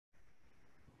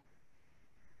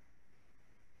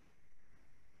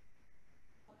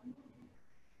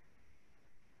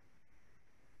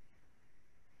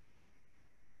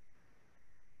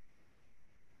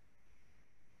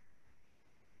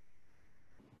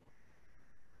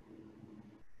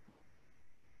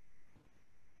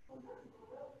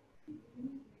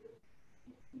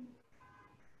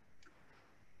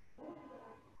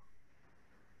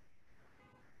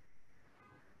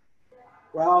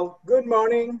Well, good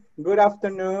morning, good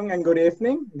afternoon, and good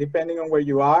evening, depending on where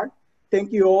you are.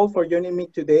 Thank you all for joining me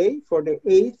today for the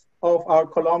 8th of our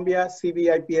Colombia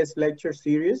CBIPS lecture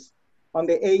series on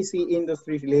the AEC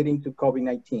industry relating to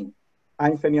COVID-19.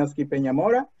 I'm Fenioski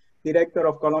Peñamora, Director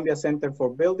of Columbia Center for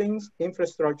Buildings,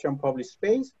 Infrastructure, and Public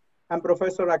Space, and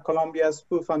Professor at Columbia's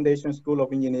Food Foundation School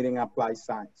of Engineering and Applied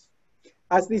Science.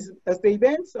 As the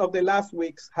events of the last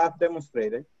weeks have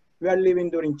demonstrated, we are living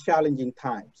during challenging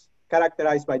times,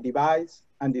 characterized by divides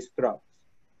and distrust.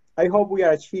 I hope we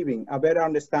are achieving a better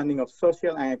understanding of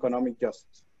social and economic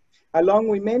justice. Along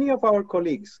with many of our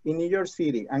colleagues in New York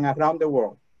City and around the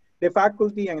world, the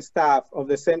faculty and staff of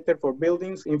the Center for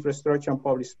Buildings, Infrastructure, and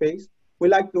Public Space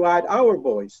would like to add our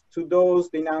voice to those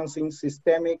denouncing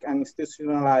systemic and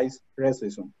institutionalized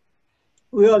racism.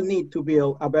 We all need to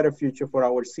build a better future for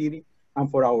our city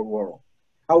and for our world,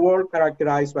 a world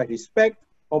characterized by respect,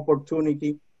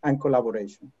 opportunity, and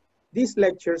collaboration. These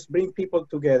lectures bring people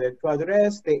together to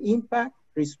address the impact,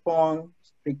 response,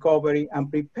 recovery, and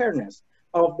preparedness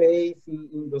of the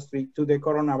AEC industry to the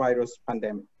coronavirus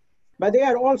pandemic. But they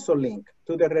are also linked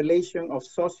to the relation of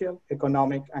social,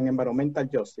 economic, and environmental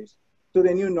justice to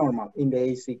the new normal in the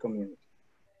AEC community.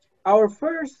 Our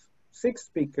first 6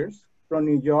 speakers from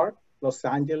New York, Los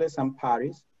Angeles, and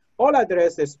Paris all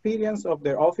address the experience of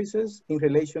their offices in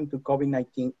relation to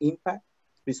COVID-19 impact,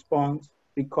 response,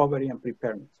 recovery, and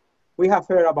preparedness. We have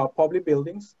heard about public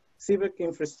buildings, civic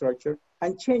infrastructure,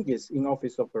 and changes in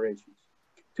office operations.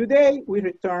 Today, we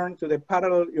return to the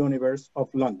parallel universe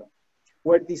of London,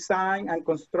 where design and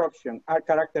construction are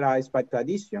characterized by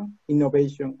tradition,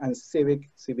 innovation, and civic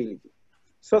civility.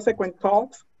 Subsequent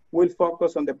talks will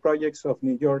focus on the projects of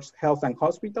New York's health and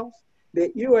hospitals,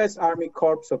 the U.S. Army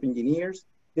Corps of Engineers,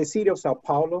 the City of Sao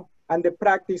Paulo, and the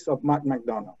practice of Mark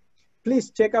McDonald.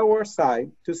 Please check our site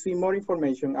to see more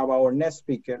information about our next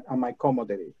speaker and my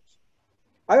co-moderators.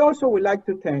 I also would like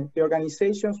to thank the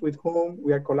organizations with whom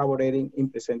we are collaborating in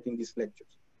presenting these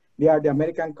lectures. They are the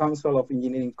American Council of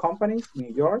Engineering Companies,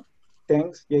 New York,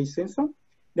 thanks Jay Simpson,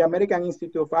 the American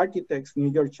Institute of Architects,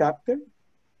 New York chapter,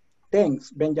 thanks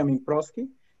Benjamin Prosky,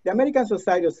 the American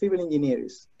Society of Civil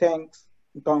Engineers, thanks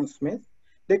Don Smith,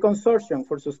 the Consortium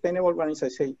for Sustainable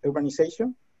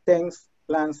Urbanization, thanks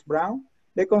Lance Brown,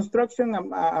 the Construction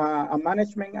and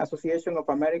Management Association of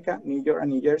America, New York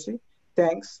and New Jersey,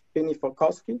 thanks Penny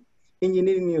Folkowski,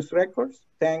 Engineering News Records,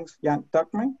 thanks Jan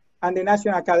Tuckman, and the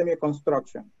National Academy of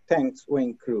Construction, thanks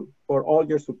Wayne Crew for all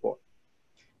your support.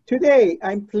 Today,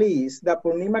 I'm pleased that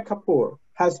Purnima Kapoor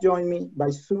has joined me by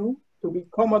Zoom to be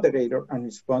co-moderator and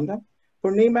respondent.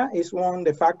 Purnima is on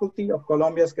the faculty of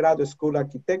Columbia's Graduate School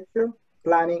Architecture,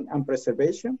 Planning, and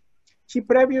Preservation. She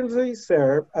previously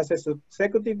served as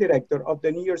Executive Director of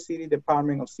the New York City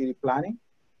Department of City Planning.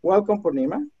 Welcome,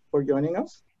 Purnima, for joining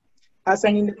us. As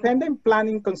an independent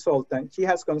planning consultant, she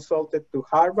has consulted to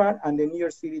Harvard and the New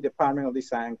York City Department of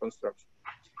Design and Construction.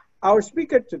 Our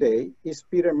speaker today is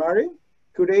Peter Murray,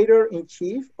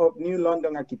 Curator-in-Chief of New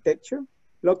London Architecture,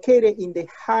 located in the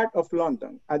heart of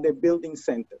London at the Building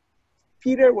Center.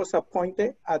 Peter was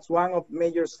appointed as one of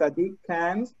Mayor Sadiq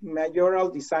Khan's mayoral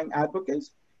design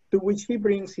advocates, to which he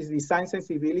brings his design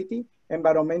sensibility,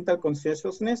 environmental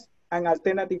conscientiousness, and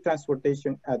alternative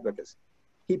transportation advocacy.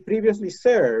 He previously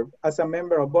served as a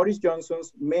member of Boris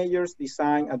Johnson's Mayor's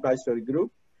Design Advisory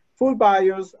Group. Full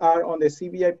bios are on the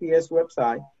CBIPS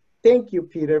website. Thank you,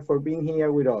 Peter, for being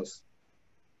here with us.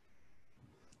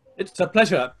 It's a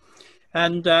pleasure.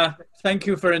 And thank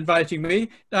you for inviting me.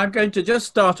 I'm going to just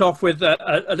start off with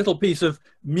a little piece of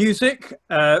music,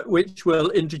 which will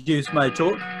introduce my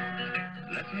talk.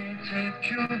 Let me take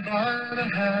you by the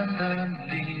hand and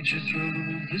lead you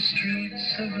through the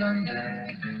streets of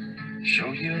London.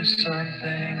 Show you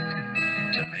something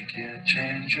to make you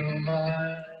change your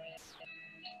mind.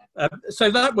 So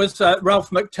that was Ralph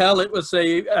McTell. It was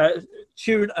a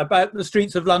tune about the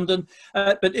streets of London,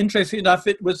 but interesting enough,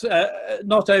 it was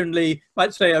not only,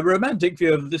 might say, a romantic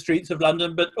view of the streets of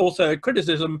London, but also a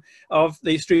criticism of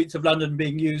the streets of London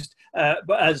being used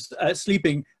as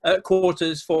sleeping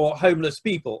quarters for homeless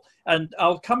people. And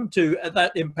I'll come to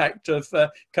that impact of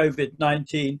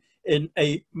COVID-19 in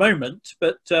a moment.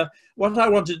 But what I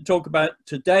wanted to talk about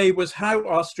today was how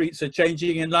our streets are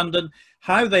changing in London,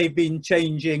 how they've been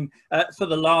changing for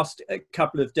the last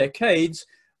couple of decades,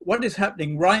 what is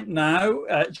happening right now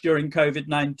during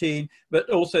COVID-19, but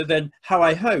also then how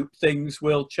I hope things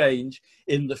will change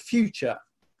in the future.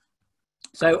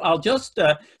 So I'll just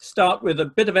start with a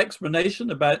bit of explanation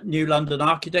about New London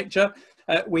architecture.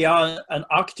 We are an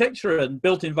architecture and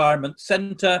built environment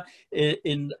centre at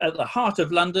the heart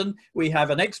of London. We have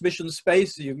an exhibition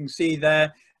space, you can see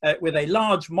there, with a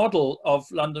large model of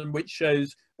London which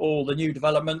shows all the new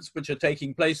developments which are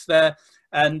taking place there,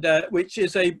 and which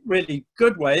is a really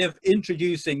good way of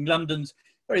introducing London's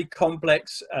very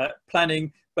complex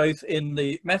planning, both in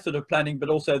the method of planning but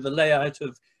also the layout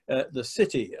of the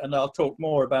city, and I'll talk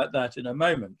more about that in a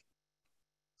moment.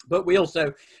 But we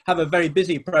also have a very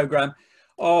busy programme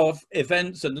of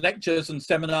events and lectures and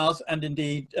seminars, and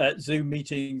indeed Zoom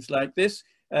meetings like this.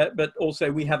 But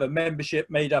also we have a membership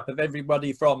made up of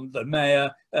everybody from the mayor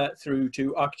through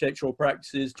to architectural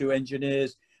practices, to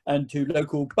engineers and to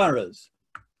local boroughs.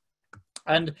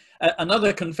 And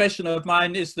another confession of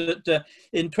mine is that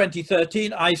in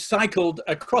 2013 I cycled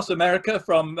across America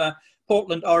from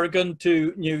Portland, Oregon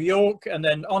to New York and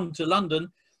then on to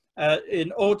London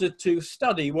in order to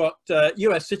study what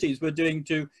US cities were doing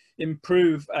to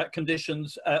improve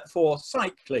conditions for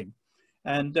cycling.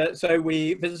 And so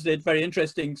we visited very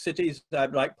interesting cities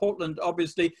like Portland,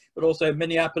 obviously, but also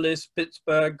Minneapolis,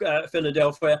 Pittsburgh,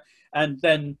 Philadelphia, and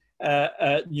then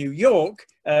New York,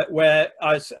 where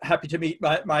I was happy to meet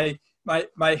my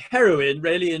heroine,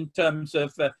 really, in terms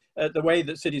of the way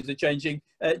that cities are changing,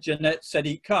 Jeanette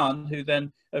Sadiq-Khan, who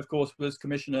then, of course, was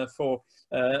Commissioner for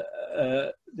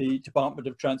the Department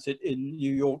of Transit in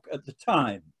New York at the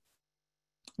time.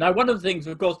 Now, one of the things,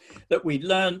 of course, that we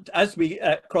learned as we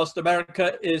crossed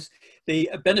America is the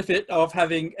benefit of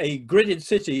having a gridded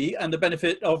city and the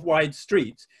benefit of wide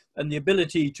streets and the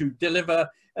ability to deliver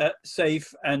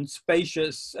safe and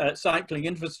spacious cycling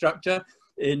infrastructure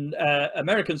in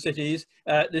American cities.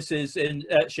 This is in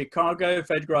Chicago, a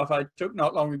photograph I took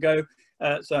not long ago,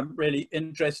 some really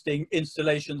interesting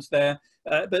installations there,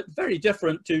 but very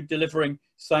different to delivering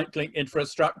cycling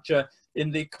infrastructure in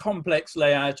the complex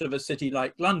layout of a city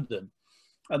like London.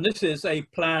 And this is a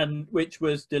plan which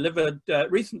was delivered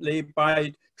recently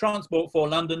by Transport for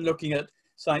London, looking at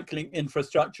cycling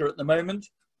infrastructure at the moment.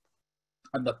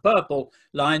 And the purple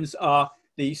lines are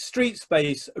the street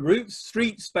space routes.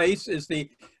 Street space is the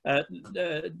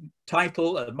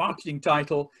marketing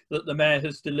title that the mayor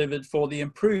has delivered for the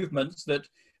improvements that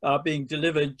are being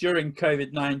delivered during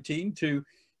COVID-19 to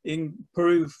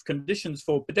improve conditions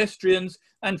for pedestrians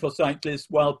and for cyclists,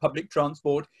 while public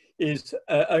transport is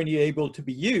only able to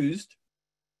be used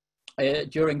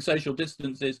during social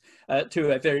distances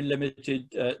to a very limited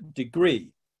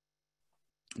degree.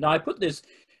 Now, I put this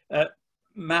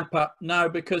map up now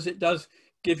because it does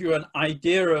give you an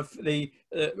idea of the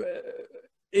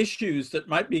issues that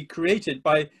might be created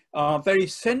by our very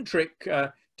centric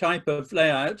type of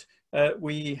layout.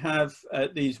 We have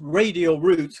these radial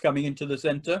routes coming into the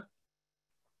center.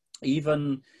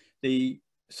 Even the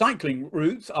cycling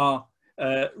routes are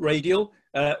radial.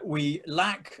 We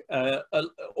lack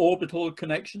orbital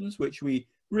connections, which we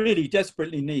really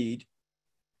desperately need.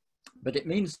 But it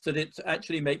means that it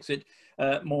actually makes it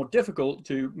more difficult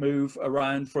to move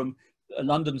around from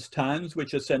London's towns,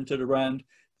 which are centered around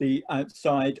the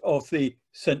outside of the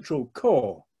central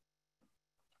core.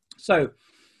 So,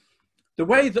 the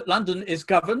way that London is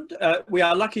governed, we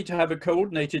are lucky to have a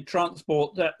coordinated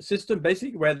transport system,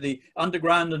 basically where the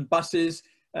underground and buses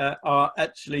are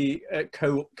actually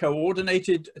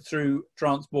coordinated through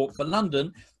Transport for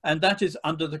London, and that is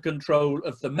under the control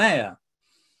of the mayor.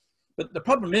 But the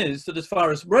problem is that as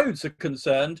far as roads are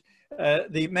concerned,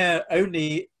 the mayor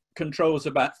only controls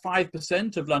about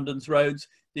 5% of London's roads.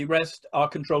 The rest are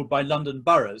controlled by London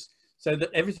boroughs, so that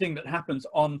everything that happens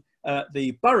on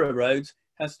the borough roads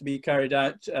has to be carried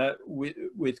out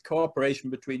with cooperation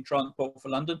between Transport for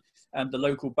London and the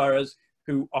local boroughs,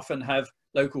 who often have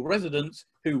local residents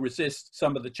who resist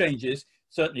some of the changes,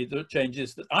 certainly the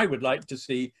changes that I would like to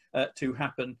see to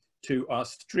happen to our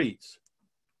streets.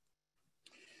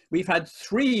 We've had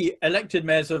 3 elected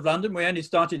mayors of London. We only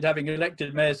started having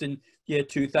elected mayors in year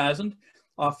 2000.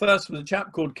 Our first was a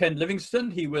chap called Ken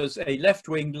Livingstone. He was a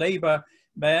left-wing Labour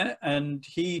mayor, and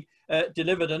he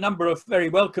delivered a number of very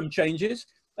welcome changes.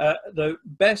 The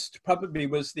best probably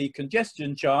was the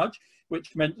congestion charge,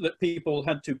 which meant that people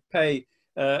had to pay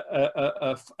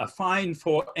a fine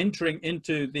for entering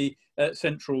into the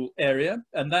central area,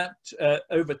 and that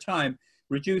over time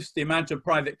reduced the amount of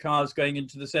private cars going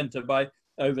into the centre by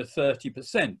over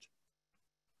 30%.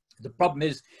 The problem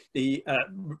is the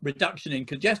reduction in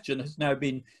congestion has now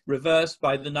been reversed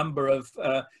by the number of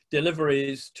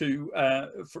deliveries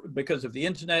because of the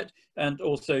internet, and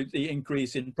also the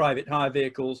increase in private hire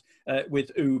vehicles with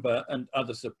Uber and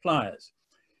other suppliers.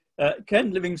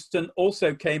 Ken Livingstone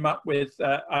also came up with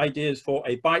ideas for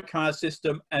a bike hire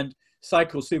system and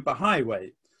cycle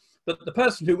superhighway. But the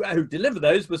person who delivered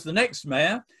those was the next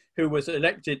mayor, who was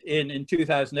elected in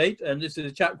 2008, and this is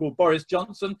a chap called Boris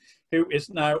Johnson, who is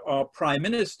now our Prime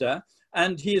Minister.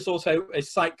 and he is also a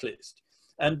cyclist.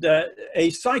 And a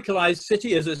cyclized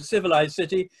city is a civilized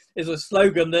city is a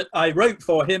slogan that I wrote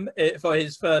for him for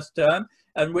his first term,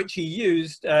 and which he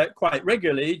used quite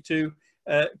regularly to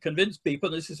convince people.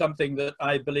 This is something that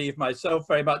I believe myself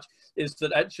very much, is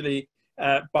that actually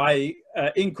by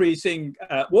increasing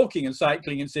walking and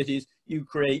cycling in cities, you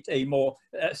create a more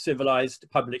civilized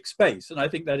public space. And I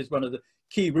think that is one of the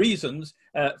key reasons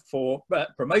for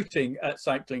promoting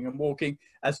cycling and walking,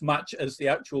 as much as the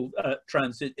actual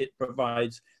transit it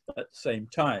provides at the same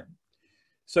time.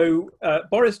 So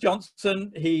Boris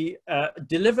Johnson, he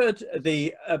delivered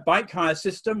the bike hire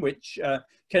system, which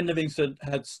Ken Livingstone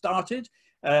had started.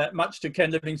 Much to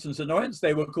Ken Livingstone's annoyance,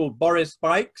 they were called Boris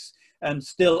bikes, and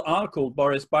still are called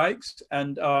Boris bikes,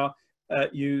 and are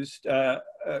used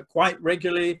quite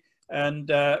regularly.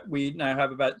 And we now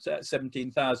have about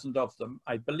 17,000 of them,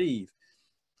 I believe.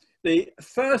 The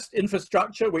first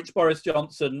infrastructure which Boris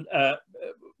Johnson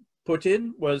put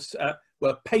in was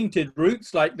were painted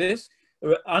routes like this,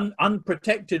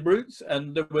 unprotected routes,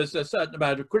 and there was a certain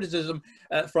amount of criticism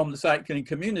from the cycling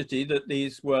community that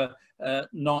these were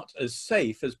not as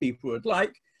safe as people would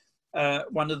like.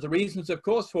 One of the reasons, of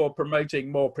course, for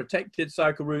promoting more protected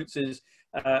cycle routes is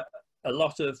a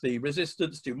lot of the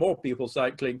resistance to more people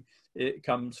cycling. It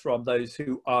comes from those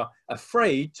who are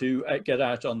afraid to get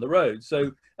out on the road.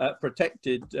 So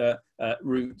protected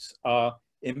routes are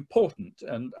important,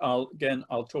 and I'll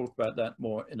talk about that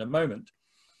more in a moment.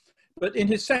 But in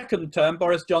his second term,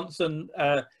 Boris Johnson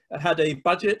had a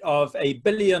budget of £1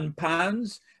 billion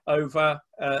over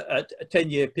a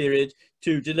 10-year period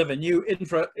to deliver new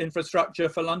infrastructure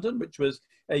for London, which was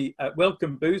a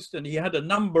welcome boost, and he had a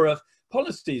number of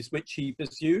policies which he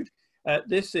pursued.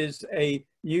 This is a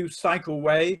new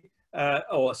cycleway,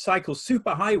 or cycle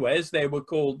superhighway, as they were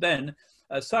called then,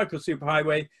 a cycle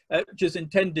superhighway, which is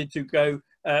intended to go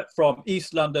from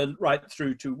East London right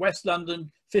through to West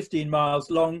London, 15 miles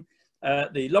long,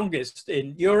 the longest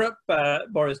in Europe,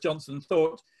 Boris Johnson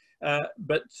thought,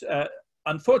 but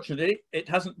unfortunately it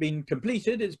hasn't been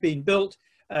completed. It's been built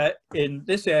in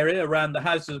this area around the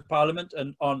Houses of Parliament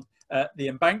and on the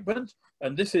embankment,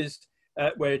 and this is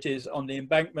where it is on the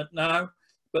embankment now.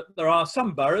 But there are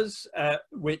some boroughs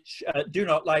which do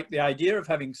not like the idea of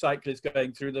having cyclists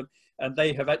going through them, and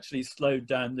they have actually slowed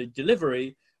down the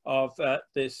delivery of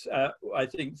this, I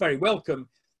think, very welcome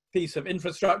piece of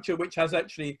infrastructure, which has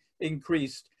actually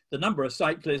increased the number of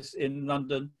cyclists in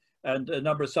London and a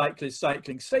number of cyclists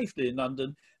cycling safely in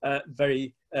London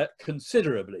very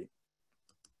considerably.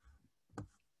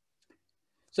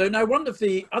 So now, one of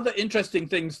the other interesting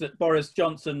things that Boris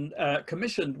Johnson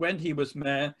commissioned when he was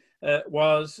mayor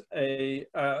was a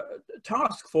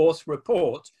task force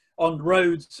report on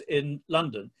roads in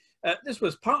London. This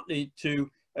was partly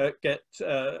to get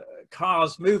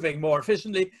cars moving more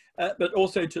efficiently, but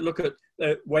also to look at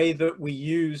the way that we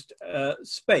used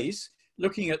space,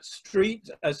 looking at streets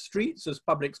as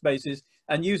public spaces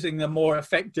and using them more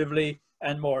effectively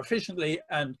and more efficiently,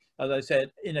 and, as I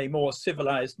said, in a more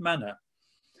civilized manner.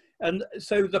 And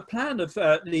so the plan of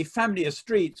the family of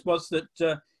streets was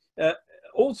that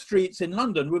all streets in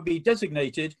London would be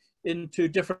designated into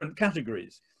different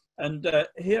categories. And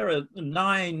here are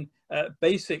 9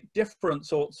 basic different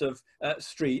sorts of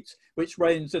streets, which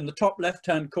range in the top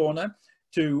left-hand corner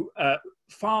to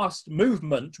fast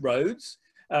movement roads,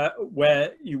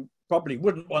 where you probably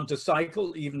wouldn't want to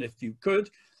cycle even if you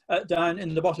could. Down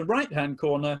in the bottom right-hand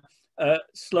corner,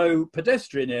 slow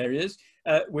pedestrian areas,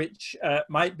 which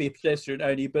might be pedestrian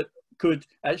only, but could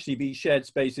actually be shared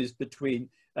spaces between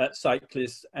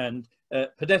cyclists and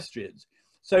pedestrians.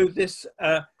 So this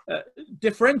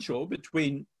differential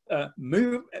between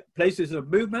places of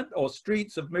movement or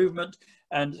streets of movement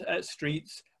and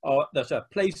streets that are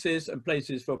places and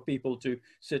places for people to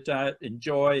sit out,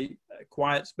 enjoy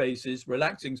quiet spaces,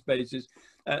 relaxing spaces.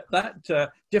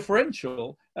 That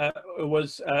differential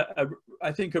was,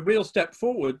 I think, a real step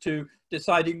forward to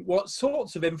deciding what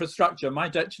sorts of infrastructure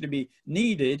might actually be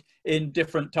needed in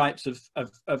different types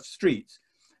of streets.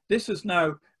 This has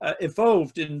now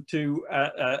evolved into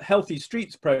a Healthy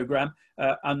Streets programme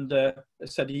under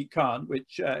Sadiq Khan,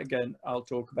 which again, I'll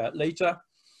talk about later.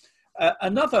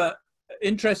 Another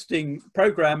interesting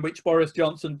programme which Boris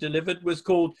Johnson delivered was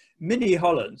called Mini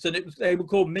Hollands, and they were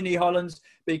called Mini Hollands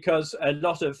because a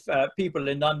lot of people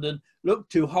in London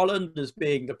looked to Holland as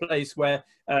being the place where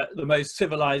the most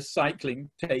civilised cycling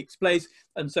takes place.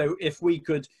 And so if we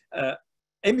could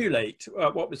emulate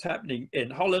what was happening in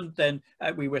Holland, then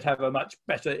we would have a much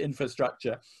better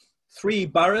infrastructure. 3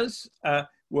 boroughs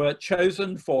were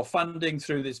chosen for funding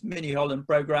through this Mini Holland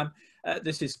programme.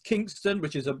 This is Kingston,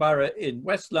 which is a borough in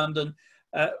West London,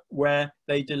 where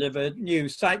they delivered new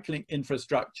cycling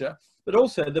infrastructure, but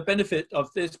also the benefit of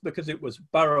this, because it was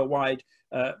borough-wide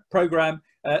program,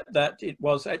 that it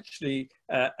was actually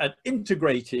an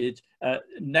integrated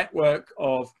network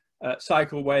of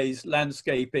cycleways,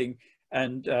 landscaping,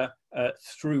 and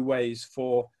throughways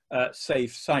for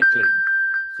safe cycling.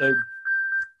 So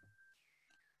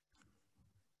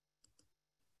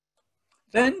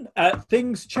then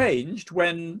things changed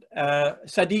when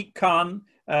Sadiq Khan,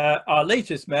 our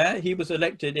latest mayor, he was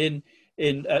elected in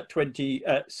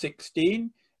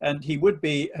 2016, and he would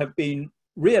have been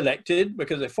re-elected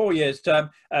because of 4 years term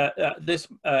this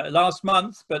last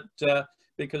month, but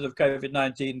because of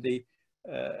COVID-19, the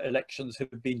elections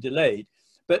have been delayed.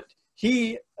 But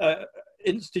he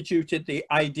instituted the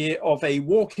idea of a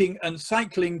walking and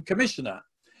cycling commissioner.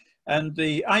 And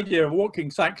the idea of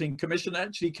walking cycling commission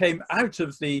actually came out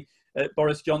of the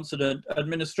Boris Johnson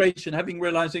administration, having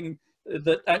realizing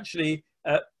that actually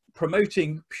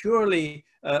promoting purely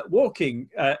walking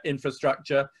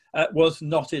infrastructure was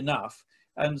not enough.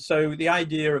 And so the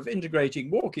idea of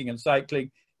integrating walking and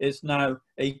cycling is now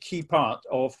a key part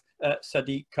of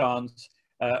Sadiq Khan's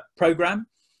program.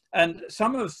 And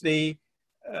some of the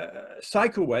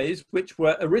cycleways, which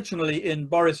were originally in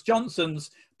Boris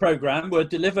Johnson's program, were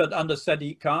delivered under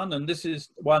Sadiq Khan, and this is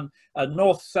one, a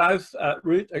north-south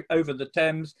route over the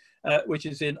Thames, which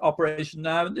is in operation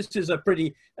now. And this is a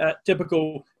pretty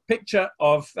typical picture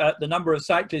of the number of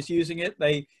cyclists using it.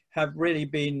 They have really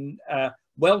been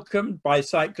welcomed by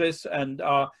cyclists and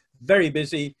are very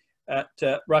busy at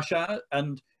rush hour.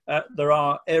 And there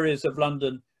are areas of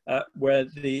London where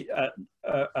the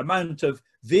amount of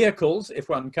vehicles, if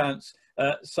one counts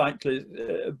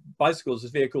bicycles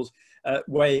as vehicles,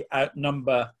 way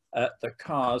outnumber the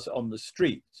cars on the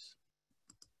streets.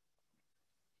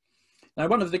 Now,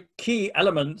 one of the key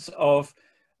elements of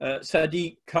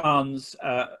Sadiq Khan's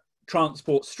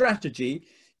transport strategy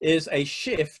is a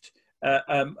shift,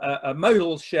 a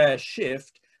modal share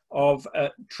shift of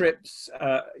trips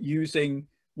using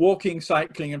walking,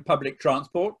 cycling and public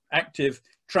transport, active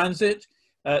transit.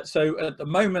 So at the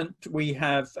moment we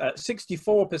have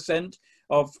 64%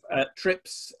 of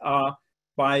trips are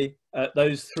by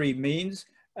those three means,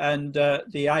 and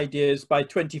the idea is by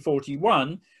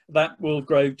 2041 that will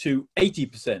grow to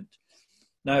 80%.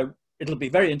 Now it'll be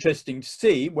very interesting to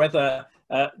see whether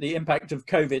the impact of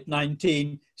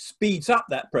COVID-19 speeds up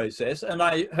that process, and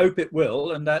I hope it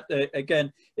will, and that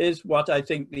again is what I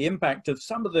think the impact of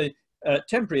some of the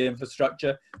temporary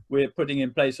infrastructure we're putting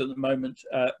in place at the moment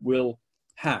will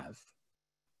have.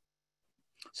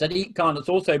 Sadiq Khan has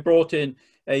also brought in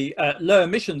a low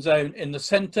emission zone in the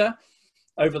centre.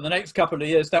 Over the next couple of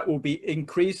years that will be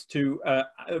increased to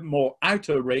more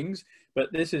outer rings,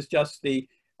 but this is just the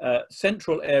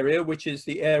central area, which is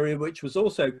the area which was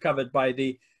also covered by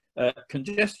the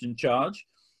congestion charge.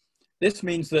 This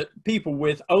means that people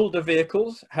with older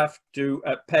vehicles have to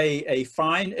pay a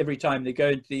fine every time they go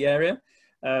into the area.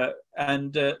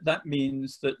 And that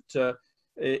means that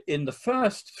in the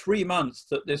first 3 months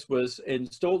that this was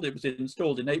installed, it was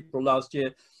installed in April last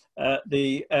year,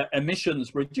 the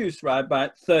emissions reduced by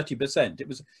about 30%. It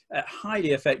was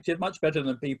highly effective, much better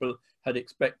than people had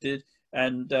expected.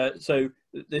 And so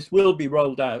this will be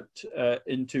rolled out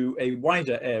into a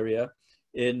wider area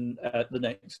in the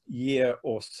next year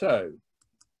or so.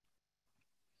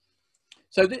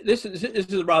 So this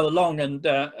is a rather long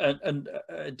and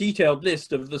detailed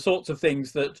list of the sorts of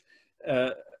things that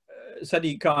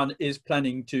Sadiq Khan is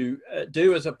planning to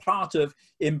do as a part of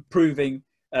improving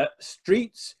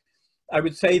streets. I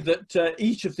would say that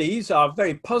each of these are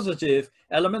very positive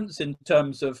elements in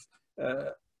terms of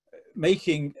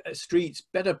making streets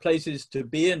better places to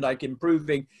be in, like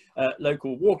improving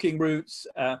local walking routes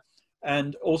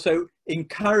and also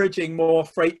encouraging more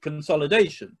freight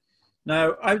consolidation.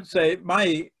 Now, I would say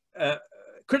my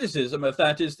criticism of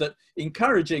that is that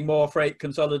encouraging more freight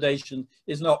consolidation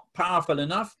is not powerful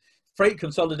enough. Freight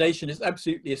consolidation is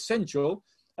absolutely essential,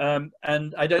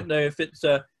 and I don't know if it's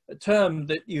a term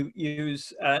that you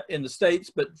use in the States,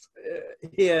 but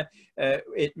here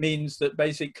it means that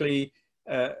basically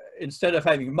instead of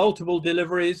having multiple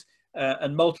deliveries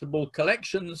and multiple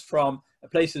collections from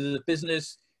places of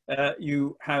business,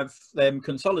 you have them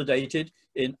consolidated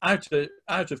in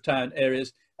out of town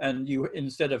areas, and you,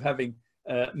 instead of having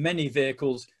many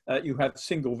vehicles, you have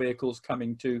single vehicles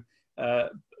coming to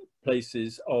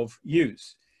places of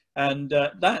use. And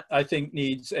that, I think,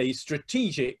 needs a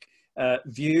strategic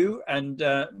view, and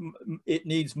it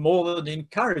needs more than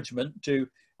encouragement to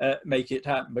make it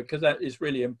happen, because that is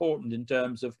really important in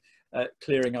terms of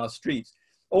clearing our streets.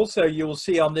 Also, you'll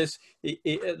see on this,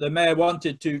 the mayor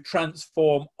wanted to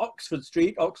transform Oxford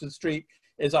Street. Oxford Street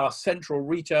is our central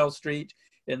retail street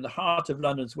in the heart of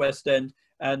London's West End,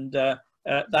 and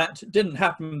that didn't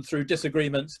happen through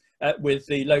disagreements with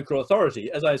the local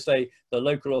authority. As I say, the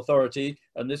local authority,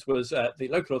 and this was the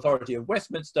local authority of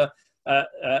Westminster,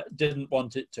 didn't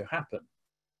want it to happen.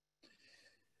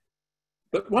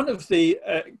 But one of the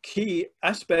key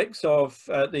aspects of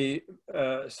the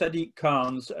Sadiq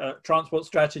Khan's transport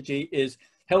strategy is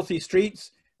healthy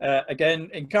streets. Again,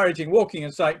 encouraging walking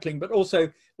and cycling, but also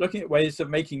looking at ways of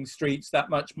making streets that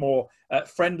much more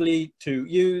friendly to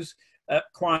use,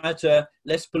 quieter,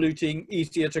 less polluting,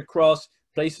 easier to cross,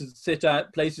 places to sit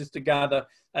at, places to gather,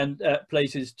 and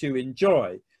places to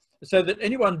enjoy. So that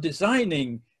anyone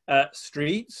designing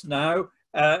streets now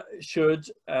should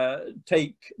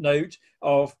take note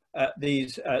of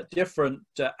these different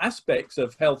aspects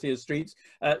of healthier streets,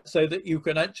 so that you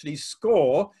can actually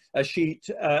score a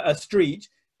street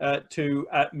to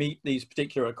meet these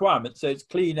particular requirements. So it's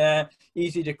clean air,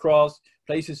 easy to cross,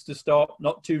 places to stop,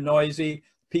 not too noisy,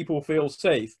 people feel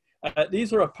safe.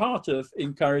 These are a part of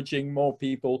encouraging more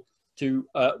people to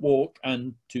walk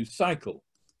and to cycle.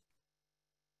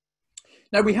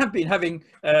 Now, we have been having,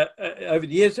 over the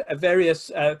years, various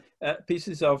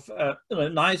pieces of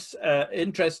nice,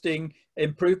 interesting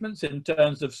improvements in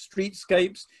terms of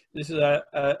streetscapes. This is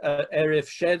an area of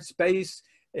shared space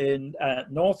in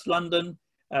North London.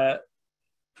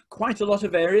 Quite a lot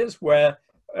of areas where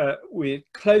we're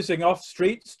closing off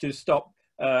streets to stop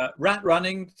rat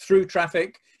running through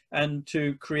traffic and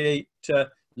to create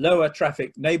lower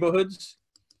traffic neighborhoods.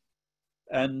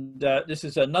 And this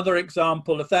is another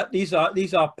example of that. These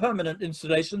are permanent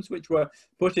installations which were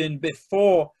put in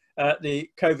before the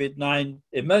COVID-19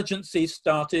 emergency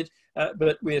started,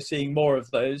 but we're seeing more of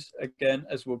those again,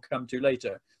 as we'll come to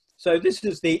later. So this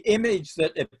is the image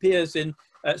that appears in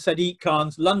Sadiq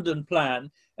Khan's London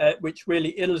plan, which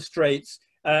really illustrates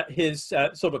his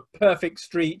sort of perfect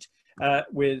street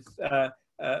with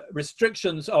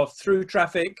restrictions of through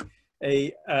traffic,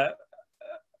 a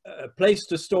place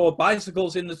to store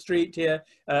bicycles in the street here,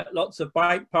 lots of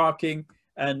bike parking,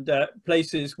 and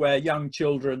places where young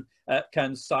children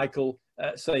can cycle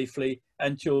safely,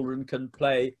 and children can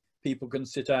play, people can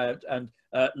sit out, and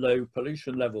low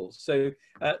pollution levels. So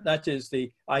that is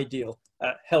the ideal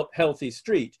healthy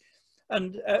street.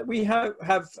 And we have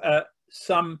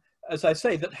some, as I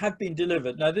say, that have been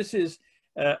delivered. Now, this is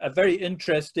a very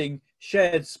interesting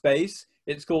shared space.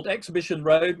 It's called Exhibition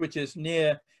Road, which is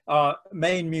near our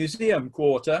main museum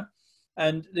quarter.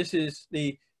 And this is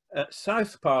the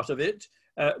south part of it,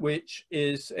 which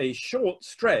is a short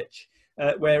stretch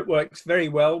where it works very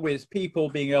well with people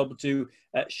being able to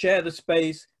share the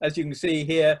space. As you can see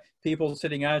here, people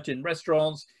sitting out in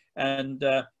restaurants, and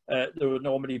there would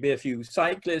normally be a few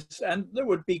cyclists, and there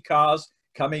would be cars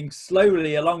coming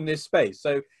slowly along this space.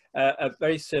 So a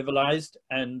very civilized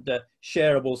and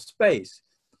shareable space.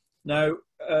 Now,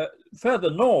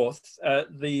 further north,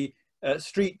 the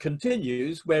street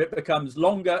continues where it becomes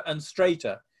longer and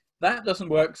straighter. That doesn't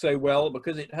work so well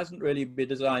because it hasn't really been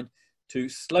designed to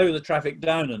slow the traffic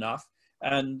down enough,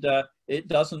 and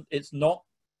it's not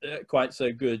quite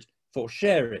so good for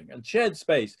sharing. And shared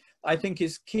space, I think,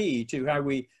 is key to how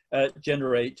we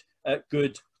generate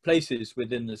good places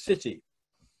within the city.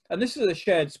 And this is a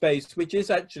shared space which is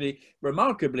actually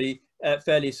remarkably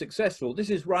fairly successful. This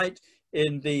is right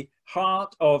in the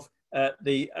heart of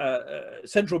the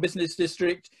central business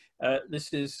district.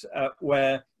 This is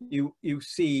where you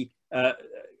see,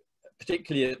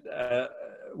 particularly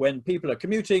when people are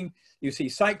commuting, you see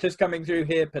cyclists coming through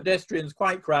here, pedestrians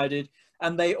quite crowded,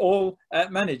 and they all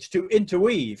manage to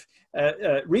interweave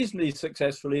reasonably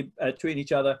successfully between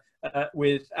each other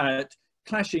without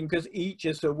clashing, because each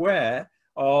is aware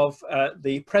of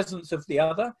the presence of the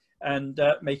other, and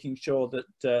making sure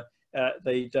that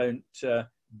they don't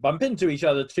bump into each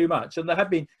other too much. And there have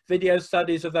been video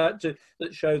studies of that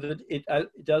that show that it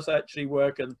does actually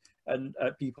work, and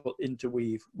people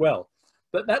interweave well.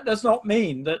 But that does not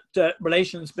mean that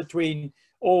relations between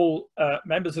all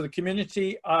members of the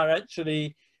community are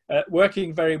actually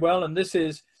working very well. And this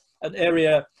is an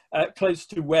area close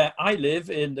to where I live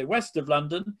in the west of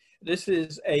London. This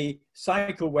is a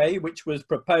cycleway which was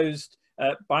proposed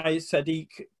by Sadiq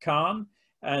Khan,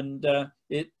 and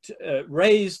it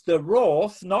raised the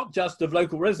wrath not just of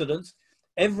local residents.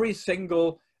 Every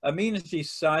single amenity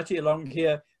society along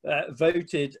here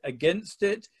voted against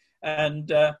it.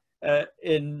 And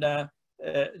in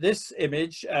this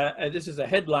image, this is a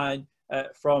headline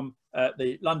from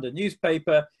the London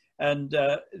newspaper, and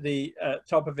the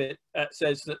top of it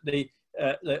says that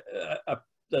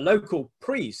the local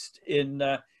priest in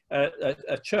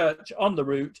a church on the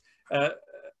route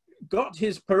got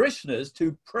his parishioners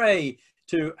to pray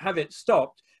to have it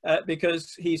stopped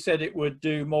because he said it would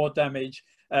do more damage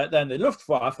than the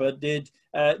Luftwaffe did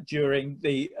during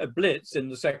the Blitz in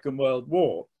the Second World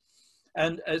War.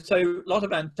 And so a lot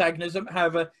of antagonism.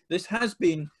 However, this has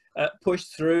been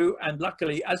pushed through, and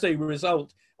luckily, as a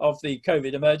result of the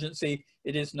COVID emergency,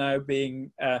 it is now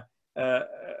being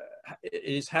it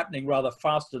is happening rather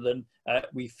faster than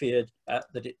we feared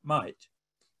that it might.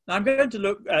 Now, I'm going to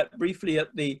look briefly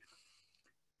at the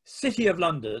City of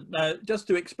London. Now, just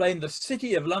to explain, the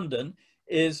City of London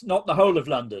is not the whole of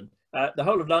London. The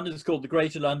whole of London is called the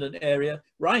Greater London area.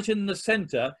 Right in the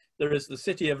centre, there is the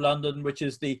City of London, which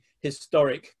is the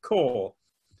historic core.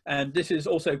 And this is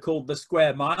also called the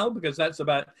Square Mile because that's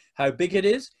about how big it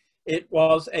is. It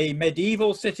was a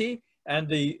medieval city and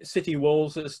the city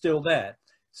walls are still there.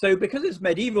 So because it's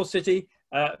medieval city,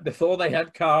 before they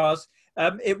had cars,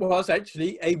 it was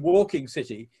actually a walking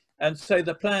city. And so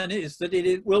the plan is that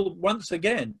it will once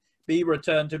again be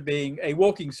returned to being a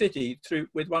walking city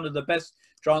with one of the best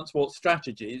transport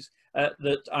strategies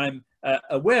that I'm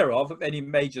aware of any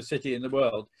major city in the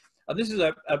world. And this is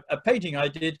a painting I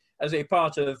did as a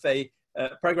part of a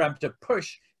program to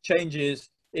push changes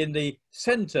in the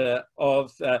centre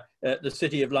of the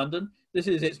City of London. This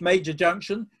is its major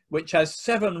junction, which has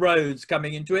 7 roads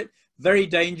coming into it, very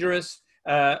dangerous.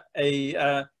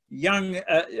 A young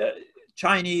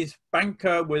Chinese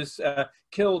banker was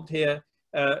killed here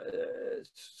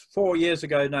 4 years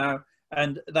ago now,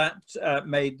 and that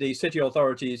made the city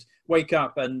authorities wake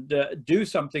up and do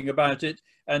something about it,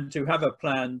 and to have a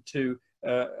plan to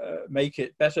make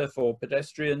it better for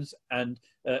pedestrians and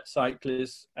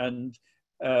cyclists, and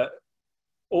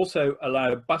also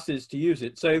allow buses to use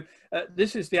it. So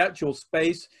this is the actual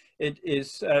space. It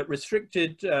is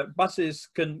restricted. Buses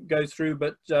can go through,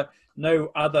 but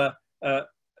no other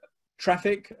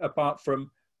traffic apart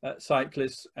from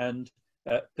cyclists and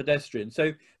pedestrians.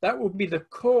 So that will be the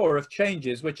core of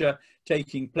changes which are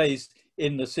taking place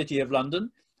in the City of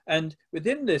London. And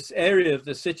within this area of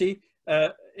the city,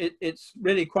 it's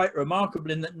really quite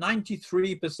remarkable in that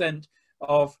 93%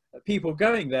 of people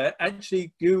going there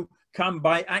actually do come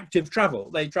by active travel.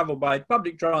 They travel by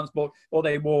public transport, or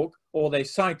they walk, or they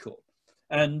cycle.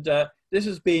 And this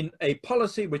has been a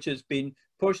policy which has been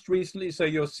pushed recently. So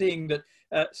you're seeing that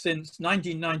since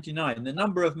 1999, the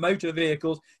number of motor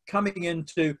vehicles coming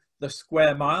into the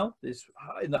Square Mile, this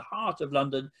in the heart of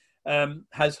London,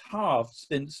 has halved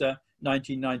since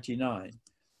 1999.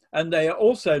 And they are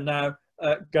also now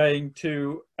going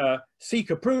to seek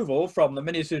approval from the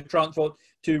Ministry of Transport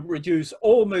to reduce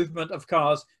all movement of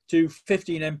cars to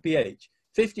 15 mph.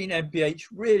 15 mph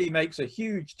really makes a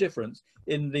huge difference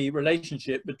in the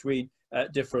relationship between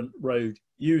different road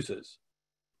users.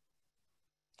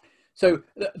 So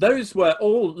those were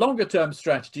all longer term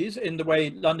strategies in the way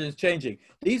London is changing.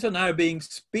 These are now being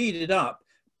speeded up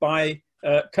by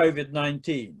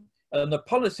COVID-19. And the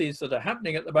policies that are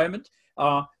happening at the moment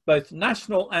are both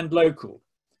national and local.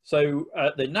 So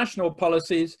the national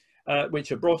policies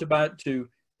which are brought about to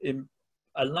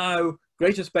allow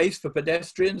greater space for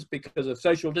pedestrians because of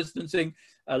social distancing,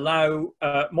 allow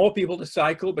more people to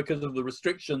cycle because of the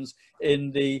restrictions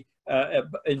in the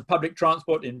in public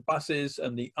transport, in buses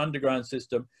and the underground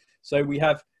system. So we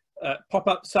have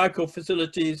pop-up cycle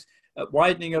facilities,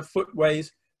 widening of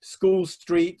footways, school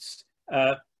streets,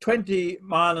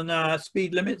 20-mile-an-hour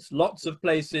speed limits, lots of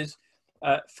places,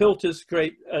 filters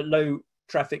create low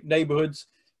traffic neighborhoods,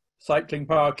 cycling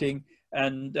parking,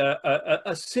 and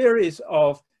a series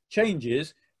of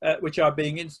changes which are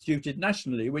being instituted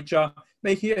nationally, which are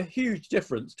making a huge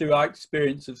difference to our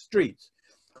experience of streets.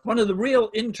 One of the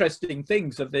real interesting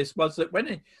things of this was that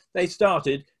when they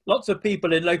started, lots of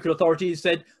people in local authorities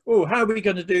said, oh, how are we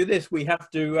going to do this? We have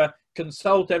to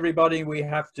consult everybody, we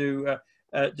have to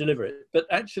deliver it. But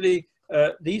actually,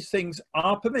 these things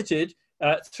are permitted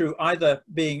through either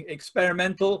being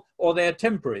experimental or they're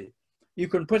temporary. You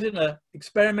can put in an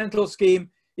experimental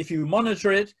scheme if you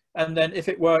monitor it, and then if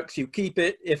it works, you keep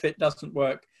it. If it doesn't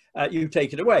work, you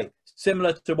take it away.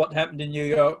 Similar to what happened in New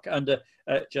York under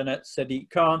Janet Sadiq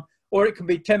Khan, or it can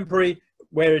be temporary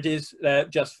where it is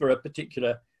just for a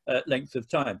particular length of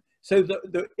time. So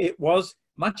it was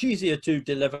much easier to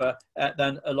deliver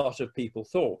than a lot of people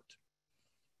thought.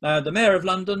 Now, the Mayor of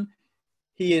London,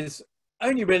 he is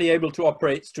only really able to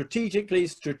operate strategically,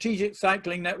 strategic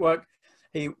cycling network.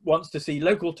 He wants to see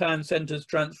local town centres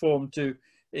transformed to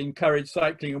encourage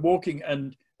cycling and walking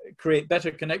and create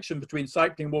better connection between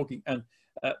cycling, walking and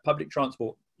public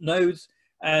transport nodes.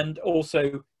 And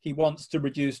also he wants to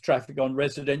reduce traffic on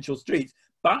residential streets.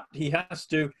 but he has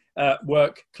to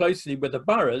work closely with the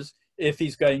boroughs if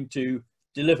he's going to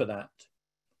deliver that.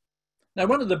 Now,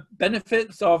 one of the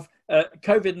benefits of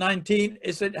COVID-19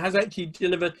 is that it has actually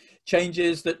delivered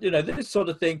changes that, you know, this sort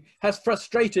of thing has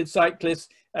frustrated cyclists,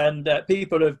 and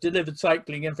people have delivered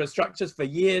cycling infrastructures for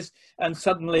years, and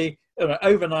suddenly,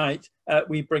 overnight,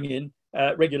 we bring in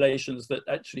regulations that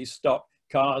actually stop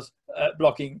cars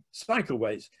blocking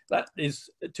cycleways. That is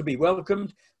to be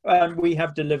welcomed, and we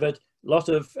have delivered a lot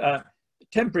of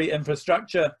temporary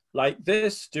infrastructure like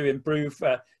this to improve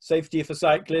safety for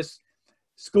cyclists.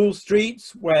 School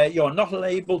streets where you're not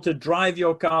able to drive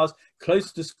your cars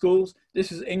close to schools. This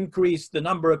has increased the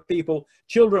number of people,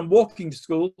 children walking to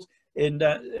schools.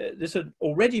 This had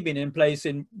already been in place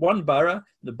in one borough,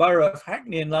 the borough of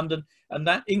Hackney in London, and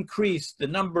that increased the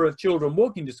number of children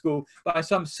walking to school by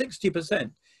some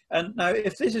 60%. And now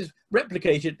if this is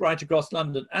replicated right across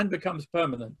London and becomes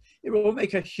permanent, it will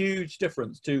make a huge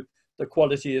difference to the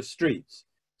quality of streets.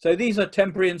 So these are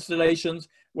temporary installations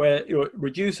where you're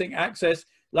reducing access.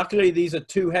 Luckily, these are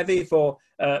too heavy for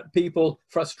people,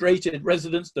 frustrated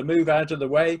residents, to move out of the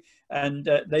way, and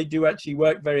they do actually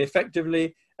work very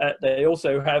effectively. They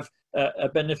also have a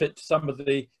benefit to some of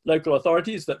the local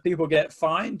authorities, that people get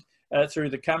fined through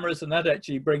the cameras, and that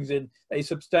actually brings in a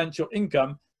substantial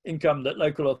income that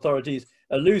local authorities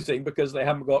are losing because they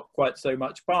haven't got quite so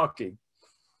much parking.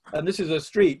 And this is a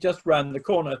street just round the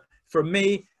corner from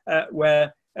me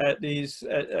where these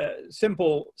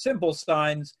simple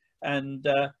signs and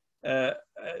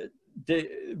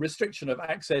restriction of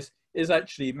access is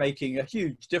actually making a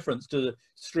huge difference to the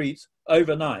streets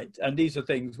overnight. And these are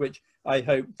things which I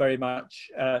hope very much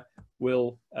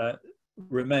will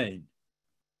remain.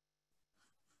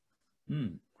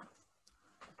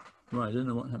 Right, I don't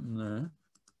know what happened there.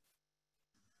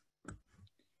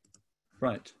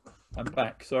 Right, I'm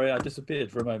back. Sorry, I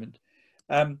disappeared for a moment.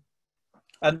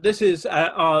 And this is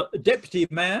our deputy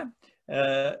mayor,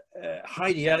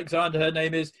 Heidi Alexander, her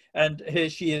name is, and here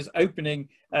she is opening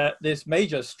this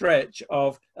major stretch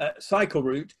of cycle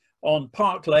route on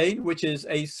Park Lane, which is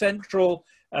a central,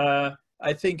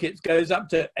 I think it goes up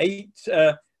to 8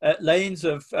 lanes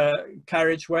of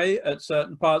carriageway at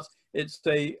certain parts. It's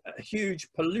a huge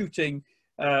polluting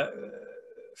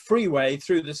freeway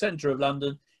through the centre of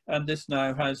London, and this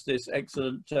now has this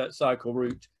excellent cycle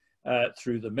route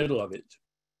through the middle of it.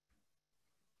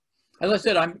 As I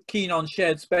said, I'm keen on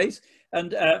shared space,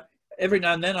 and every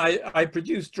now and then I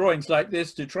produce drawings like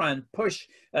this to try and push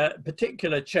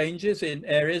particular changes in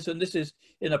areas, and this is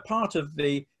in a part of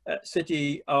the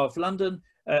city of London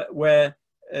where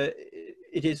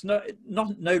it is no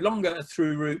longer a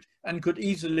through route and could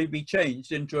easily be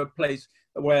changed into a place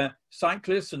where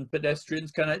cyclists and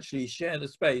pedestrians can actually share the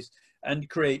space and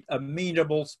create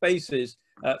amenable spaces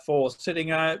for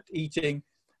sitting out, eating,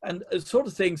 and sort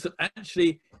of things that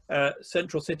actually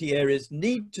central city areas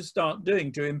need to start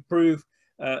doing to improve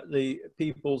the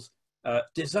people's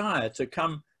desire to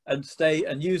come and stay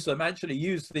and use them, actually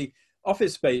use the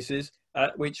office spaces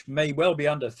which may well be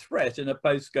under threat in a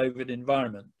post-COVID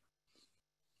environment.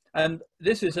 And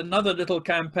this is another little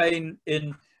campaign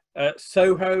in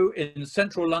Soho in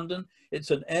central London.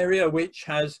 It's an area which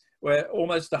has, where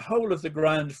almost the whole of the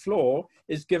ground floor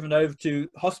is given over to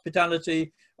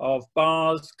hospitality of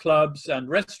bars, clubs and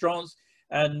restaurants.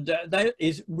 And that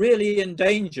is really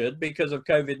endangered because of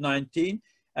COVID-19.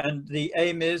 And the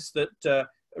aim is that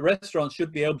restaurants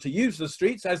should be able to use the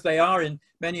streets as they are in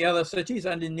many other cities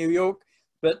and in New York.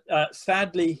 But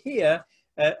sadly here,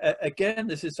 again,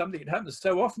 this is something that happens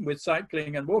so often with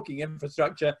cycling and walking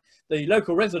infrastructure. The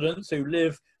local residents who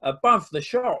live above the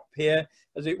shop here,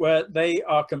 as it were, they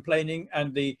are complaining,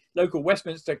 and the local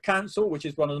Westminster Council, which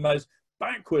is one of the most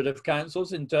backward of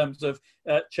councils in terms of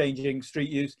changing street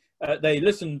use, they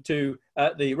listen to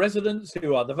the residents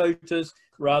who are the voters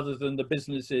rather than the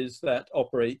businesses that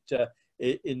operate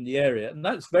in the area. And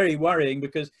that's very worrying,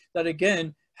 because that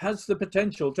again has the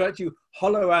potential to actually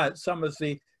hollow out some of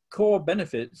the core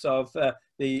benefits of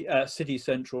the city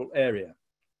central area.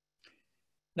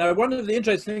 Now, one of the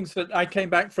interesting things that I came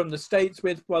back from the States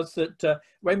with was that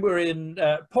when we were in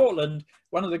Portland,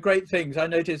 one of the great things I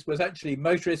noticed was actually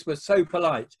motorists were so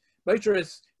polite.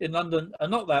 Motorists in London are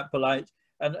not that polite,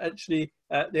 and actually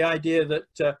the idea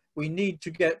that we need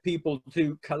to get people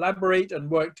to collaborate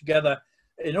and work together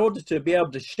in order to be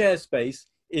able to share space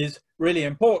is really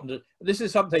important. This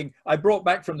is something I brought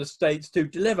back from the States to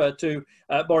deliver to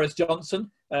Boris Johnson.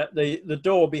 The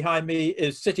door behind me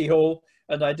is City Hall,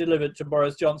 and I delivered to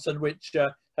Boris Johnson, which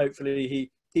hopefully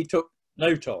he took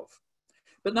note of.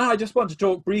 But now I just want to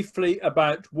talk briefly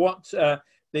about what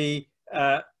the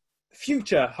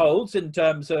future holds in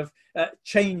terms of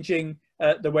changing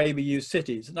the way we use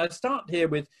cities. And I start here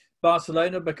with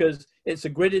Barcelona because it's a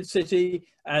gridded city,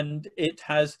 and it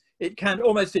can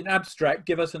almost in abstract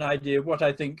give us an idea of what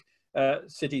I think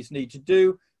cities need to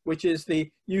do, which is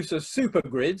the use of super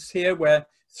grids here, where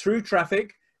through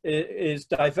traffic is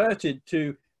diverted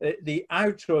to the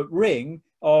outer ring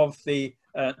of the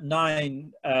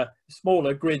 9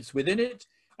 smaller grids within it,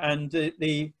 and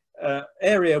the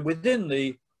area within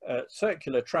the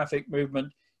circular traffic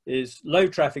movement is low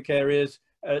traffic areas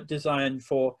designed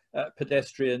for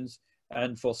pedestrians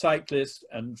and for cyclists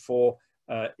and for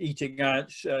eating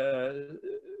out,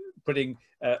 putting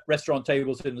restaurant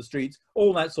tables in the streets,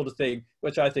 all that sort of thing,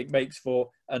 which I think makes for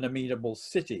an amenable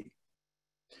city.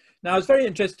 Now, I was very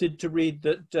interested to read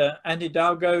that Anne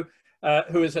Hidalgo,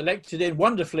 who was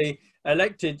wonderfully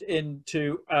elected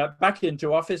back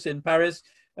into office in Paris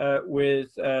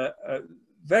with a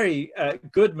very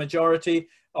good majority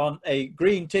on a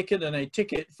green ticket and a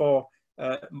ticket for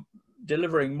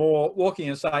delivering more walking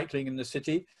and cycling in the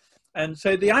city. And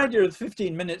so the idea of the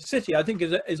 15-minute city, I think,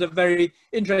 is a very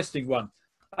interesting one.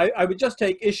 I would just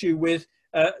take issue with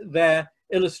their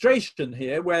illustration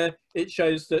here, where it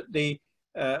shows that the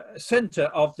center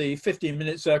of the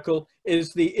 15-minute circle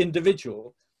is the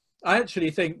individual. I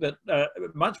actually think that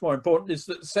much more important is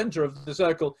that the center of the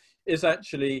circle is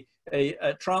actually a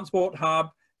transport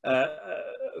hub,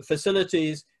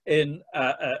 facilities in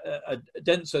a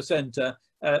denser center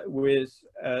with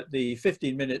the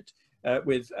 15-minute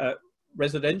with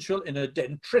residential in a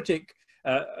dendritic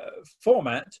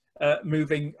format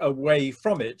moving away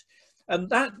from it. And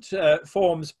that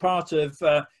forms part of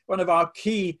one of our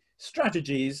key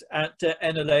strategies at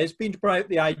NLA has been to promote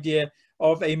the idea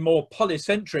of a more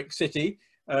polycentric city,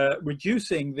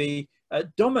 reducing the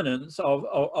dominance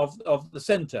of the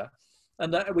center.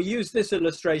 And we use this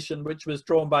illustration, which was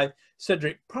drawn by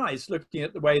Cedric Price, looking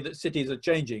at the way that cities are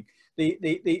changing.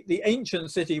 The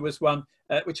ancient city was one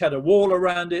which had a wall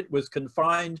around it, was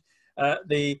confined.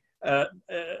 The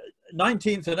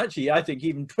 19th and actually I think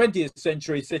even 20th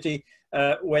century city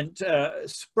went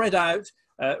spread out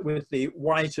with the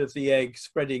white of the egg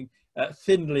spreading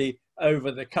thinly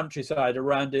over the countryside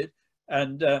around it.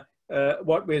 And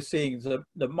what we're seeing is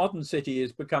the modern city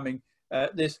is becoming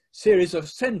this series of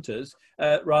centers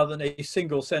rather than a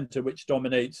single center which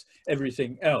dominates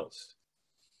everything else.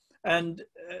 And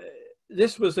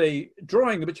this was a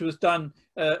drawing which was done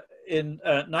in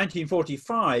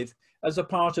 1945 as a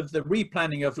part of the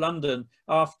replanning of London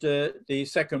after the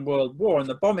Second World War and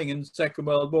the bombing in the Second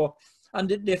World War.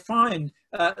 And it defined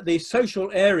the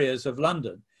social areas of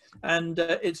London. And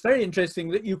it's very interesting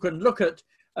that you can look at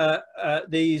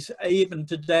these even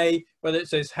today, whether it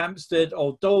says Hampstead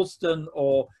or Dalston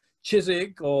or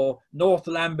Chiswick or North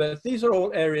Lambeth. These are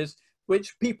all areas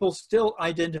which people still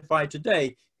identify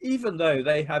today, even though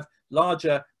they have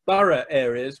larger borough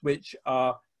areas which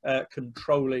are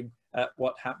controlling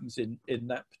what happens in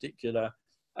that particular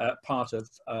part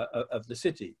of the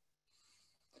city.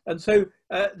 And so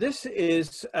this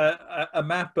is a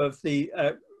map of the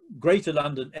Greater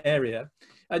London area.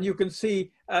 And you can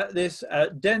see this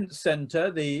dense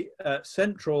centre, the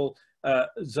central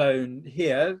zone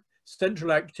here,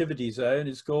 central activity zone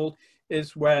is called,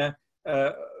 is where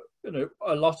a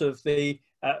lot of the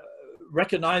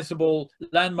recognisable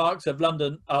landmarks of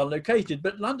London are located.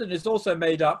 But London is also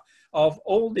made up of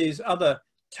all these other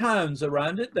towns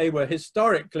around it. They were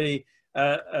historically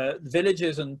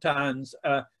villages and towns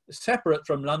separate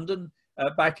from London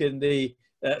back in the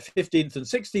 15th and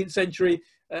 16th century.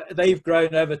 They've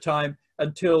grown over time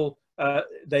until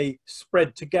they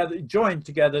spread together, joined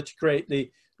together to create the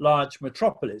large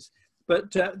metropolis.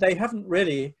 But they haven't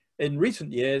really, in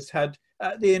recent years, had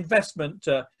the investment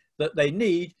that they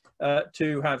need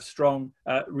to have strong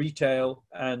retail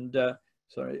and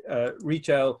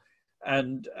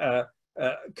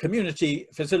community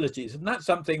facilities. And that's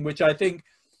something which I think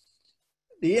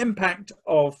the impact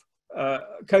of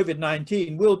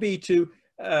COVID-19 will be to,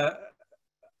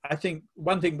 I think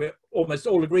one thing we're almost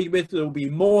all agreed with, there will be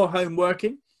more home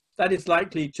working. That is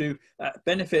likely to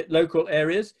benefit local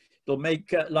areas. It'll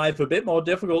make life a bit more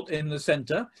difficult in the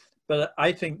centre, but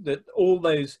I think that all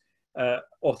those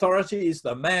authorities,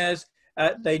 the mayors,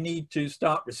 they need to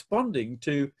start responding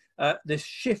to this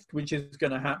shift which is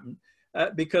going to happen,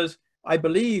 because I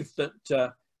believe that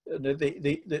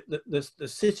the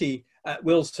city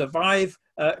will survive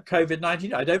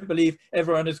COVID-19. I don't believe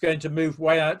everyone is going to move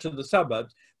way out to the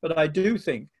suburbs, but I do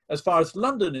think, as far as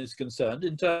London is concerned,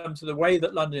 in terms of the way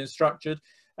that London is structured,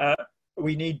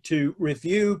 we need to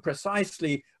review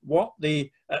precisely what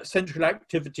the central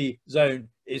activity zone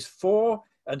is for.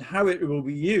 and how it will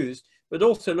be used, but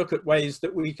also look at ways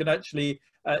that we can actually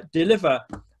deliver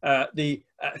the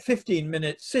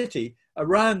 15-minute city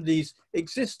around these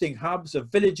existing hubs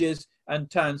of villages and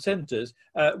town centres,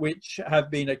 which have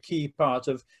been a key part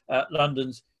of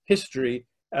London's history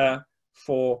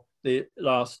for the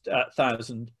last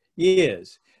 1,000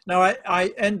 years. Now,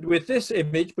 I end with this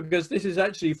image because this is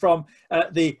actually from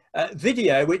the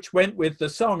video which went with the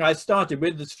song I started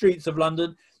with, The Streets of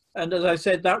London. And as I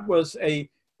said, that was a,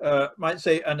 might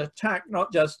say, an attack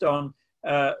not just on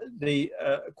the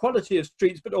quality of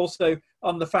streets, but also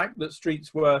on the fact that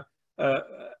streets were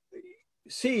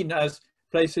seen as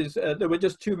places, there were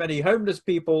just too many homeless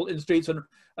people in streets, and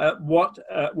what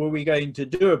were we going to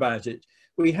do about it?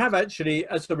 We have actually,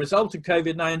 as a result of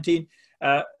COVID-19,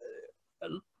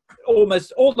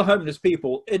 almost all the homeless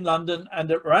people in London and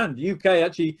around the UK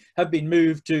actually have been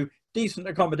moved to decent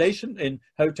accommodation in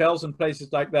hotels and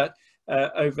places like that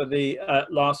over the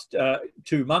last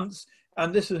 2 months.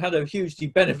 And this has had a hugely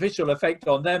beneficial effect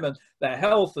on them and their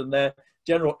health and their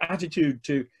general attitude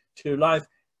to life.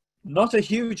 Not a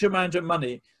huge amount of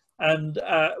money. And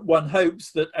one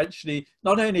hopes that actually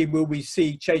not only will we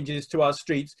see changes to our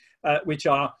streets, which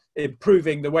are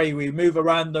improving the way we move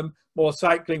around them, more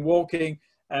cycling, walking,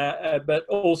 but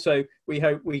also we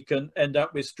hope we can end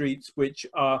up with streets which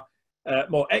are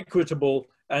more equitable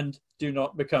and do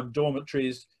not become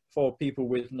dormitories for people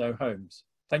with no homes.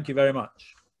 Thank you very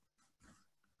much.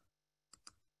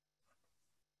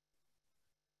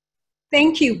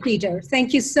 Thank you, Peter.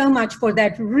 Thank you so much for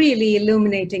that really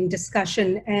illuminating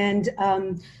discussion and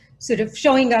sort of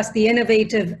showing us the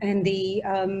innovative and the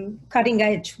cutting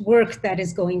edge work that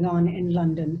is going on in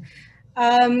London.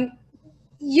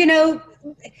 You know,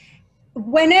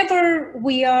 whenever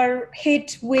we are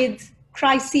hit with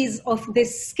crises of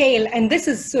this scale, and this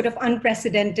is sort of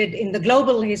unprecedented in the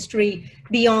global history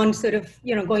beyond sort of,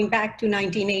 you know, going back to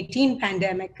 1918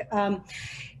 pandemic,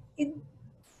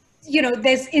 you know,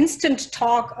 there's instant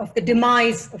talk of the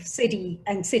demise of city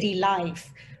and city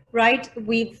life, right?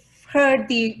 We've heard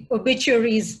the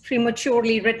obituaries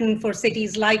prematurely written for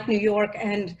cities like New York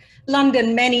and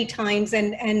London many times,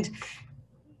 and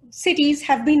cities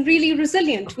have been really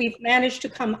resilient. We've managed to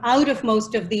come out of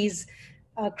most of these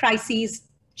crises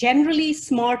generally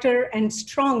smarter and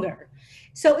stronger.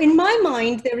 So in my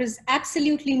mind, there is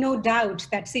absolutely no doubt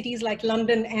that cities like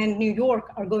London and New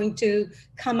York are going to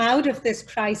come out of this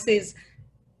crisis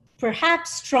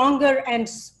perhaps stronger and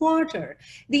smarter.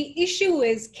 The issue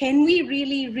is, can we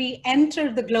really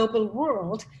re-enter the global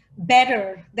world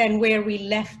better than where we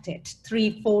left it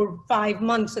 3, 4, 5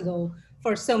 months ago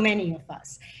for so many of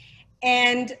us?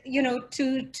 And, you know,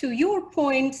 to your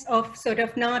points of sort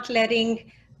of not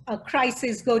letting a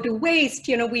crisis go to waste,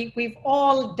 you know, we've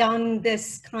all done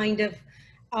this kind of,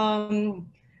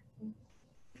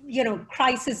 you know,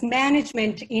 crisis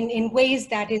management in ways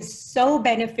that is so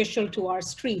beneficial to our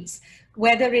streets,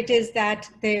 whether it is that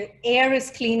the air is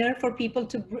cleaner for people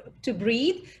to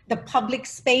breathe, the public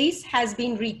space has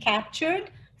been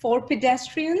recaptured for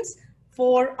pedestrians,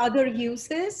 for other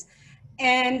uses.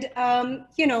 And,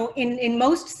 you know, in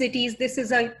most cities, this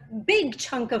is a big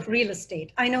chunk of real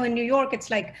estate. I know in New York, it's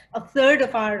like 1/3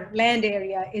 of our land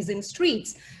area is in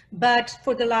streets. But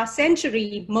for the last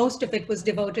century, most of it was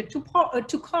devoted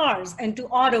to cars and to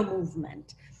auto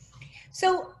movement.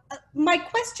 So my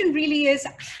question really is,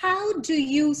 how do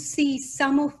you see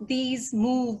some of these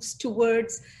moves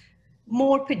towards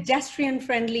more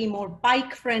pedestrian-friendly, more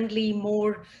bike-friendly,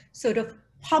 more sort of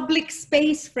public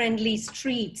space-friendly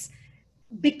streets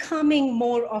becoming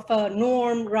more of a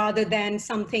norm rather than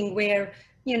something where,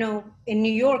 you know, in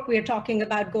New York, we're talking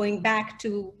about going back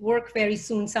to work very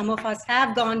soon. Some of us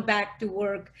have gone back to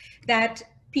work, that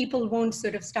people won't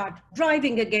sort of start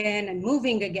driving again and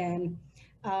moving again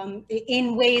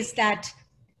in ways that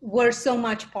were so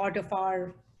much part of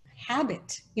our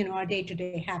habit, you know, our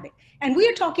day-to-day habit. And we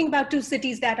are talking about 2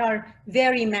 cities that are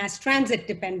very mass transit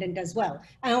dependent as well.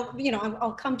 You know,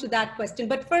 I'll come to that question.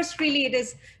 But first, really, it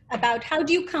is about how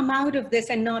do you come out of this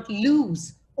and not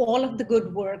lose all of the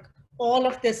good work, all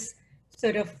of this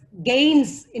sort of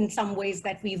gains in some ways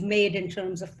that we've made in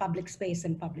terms of public space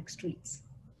and public streets?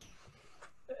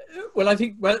 Well, I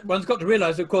think one's got to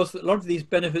realize, of course, that a lot of these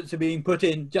benefits are being put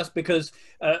in just because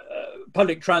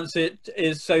public transit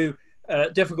is so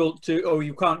difficult to, or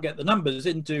you can't get the numbers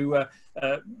into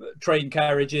train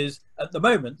carriages at the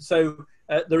moment. So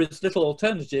there is little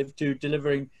alternative to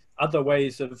delivering other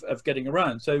ways of getting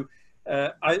around. So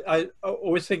I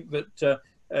always think that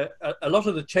a lot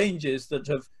of the changes that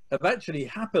have actually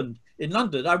happened in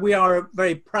London, we are a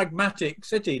very pragmatic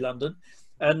city, London,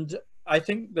 and I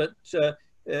think that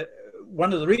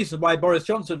one of the reasons why Boris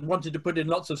Johnson wanted to put in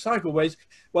lots of cycleways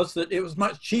was that it was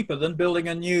much cheaper than building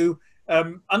a new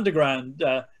underground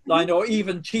line, or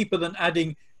even cheaper than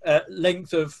adding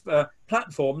length of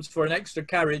platforms for an extra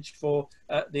carriage for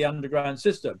the underground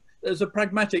system. There's a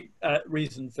pragmatic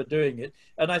reason for doing it.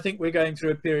 And I think we're going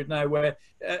through a period now where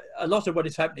a lot of what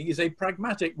is happening is a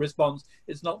pragmatic response.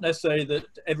 It's not necessarily that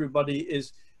everybody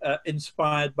is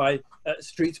inspired by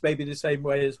streets maybe the same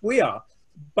way as we are.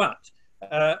 But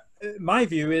my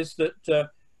view is that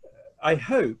I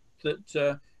hope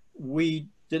that we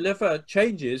deliver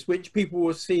changes which people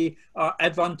will see are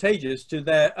advantageous to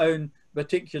their own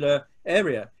particular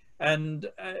area. And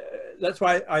that's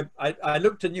why I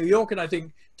looked at New York, and I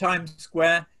think Times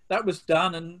Square, that was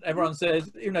done, and everyone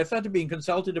says, you know, if that had been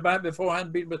consulted about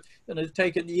beforehand, people, you know,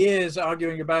 taken years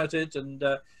arguing about it, and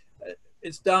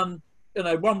it's done, you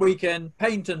know, one weekend,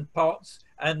 paint and pots,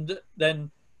 and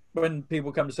then when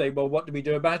people come to say, well, what do we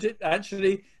do about it?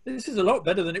 Actually, this is a lot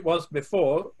better than it was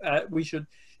before. We should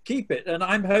keep it. And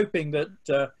I'm hoping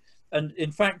that, and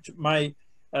in fact, my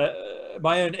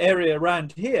own area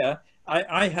around here,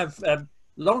 I have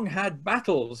long had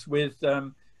battles with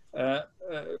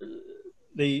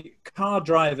the car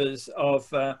drivers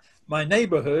of my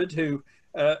neighborhood who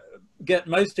get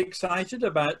most excited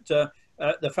about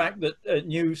the fact that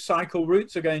new cycle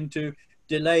routes are going to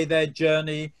delay their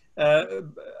journey,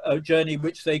 a journey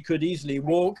which they could easily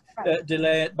walk,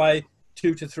 delay it by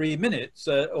 2 to 3 minutes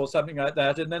or something like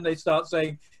that, and then they start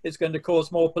saying it's going to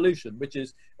cause more pollution, which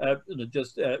is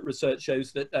just research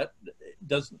shows that that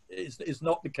is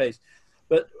not the case.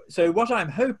 But so what I'm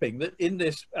hoping that in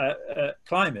this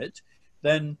climate,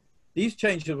 then these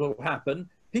changes will happen.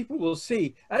 People will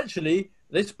see actually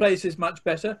this place is much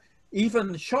better.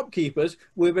 Even shopkeepers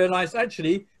will realize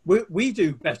actually we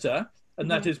do better, and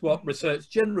that is what research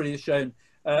generally has shown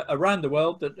around the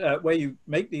world, that where you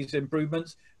make these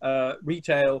improvements,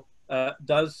 retail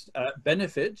does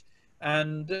benefit,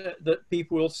 and that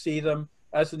people will see them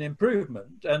as an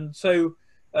improvement. And so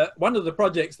one of the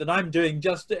projects that I'm doing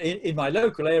just in my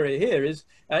local area here is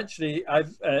actually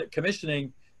I've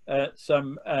commissioning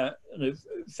some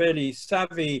fairly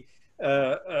savvy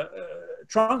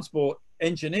transport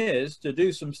engineers to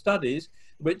do some studies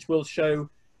which will show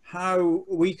how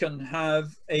we can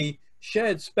have a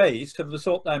shared space of the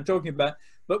sort that I'm talking about,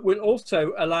 but will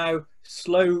also allow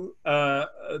slow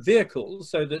vehicles,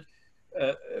 so that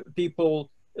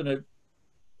people,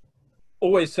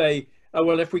 always say, oh,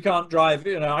 well, if we can't drive,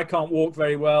 I can't walk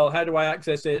very well, how do I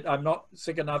access it? I'm not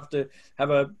sick enough to have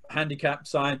a handicap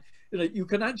sign. You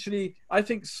can actually, I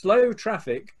think slow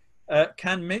traffic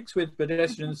can mix with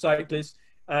pedestrians and cyclists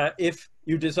if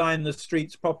you design the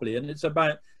streets properly. And it's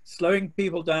about slowing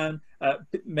people down,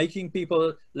 making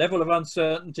people level of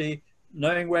uncertainty,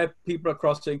 knowing where people are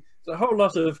crossing. There's a whole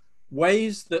lot of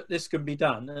ways that this can be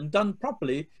done, and done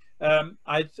properly.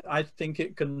 I think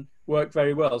it can work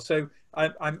very well. So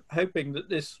I'm hoping that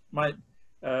this might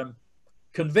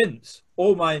convince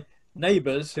all my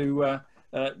neighbours who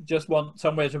just want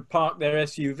somewhere to park their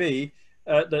SUV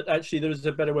that actually there is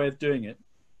a better way of doing it.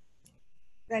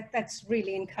 That's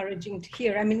really encouraging to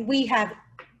hear. I mean, we have,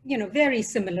 very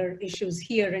similar issues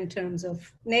here in terms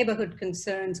of neighborhood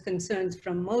concerns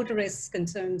from motorists,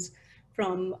 concerns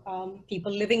from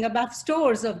people living above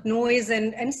stores of noise,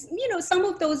 and some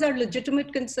of those are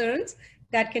legitimate concerns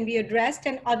that can be addressed,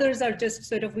 and others are just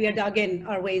sort of, we are dug in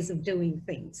our ways of doing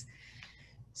things.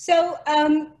 So,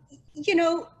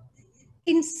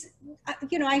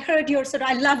 I heard your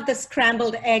I love the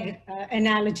scrambled egg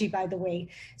analogy, by the way.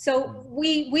 So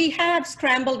we have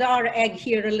scrambled our egg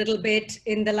here a little bit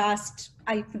in the last,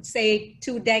 I would say,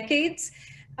 2 decades.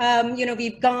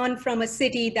 We've gone from a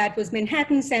city that was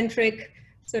Manhattan-centric,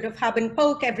 sort of hub and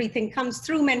poke, everything comes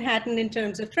through Manhattan in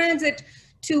terms of transit,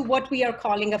 to what we are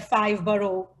calling a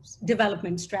 5-borough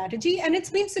development strategy. And it's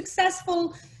been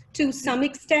successful to some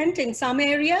extent in some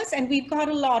areas, and we've got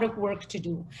a lot of work to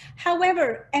do.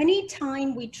 However,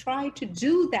 anytime we try to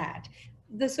do that,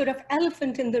 the sort of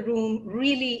elephant in the room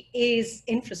really is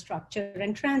infrastructure,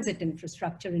 and transit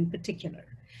infrastructure in particular.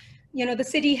 The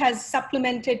city has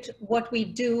supplemented what we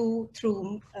do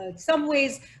through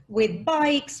subways with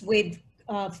bikes, with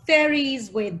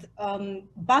ferries, with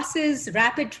buses,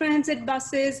 rapid transit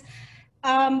buses.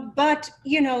 But,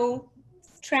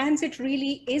 transit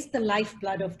really is the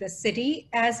lifeblood of the city,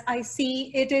 as I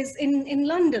see it is in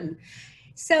London.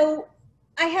 So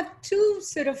I have 2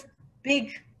 sort of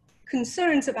big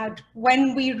concerns about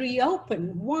when we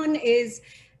reopen. One is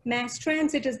mass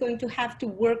transit is going to have to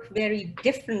work very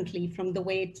differently from the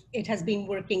way it has been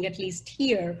working, at least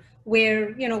here,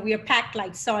 where, we are packed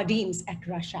like sardines at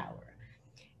rush hour.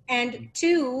 And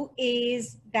two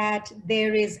is that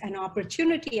there is an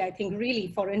opportunity, I think,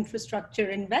 really for infrastructure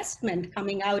investment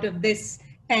coming out of this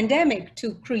pandemic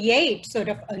to create sort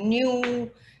of a new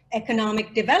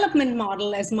economic development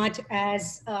model as much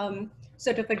as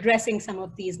sort of addressing some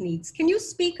of these needs. Can you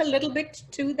speak a little bit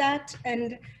to that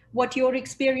and what your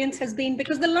experience has been?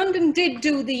 Because the London did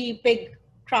do the big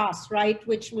cross, right,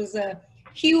 which was a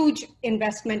huge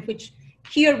investment, which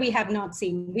here we have not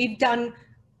seen. We've done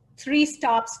 3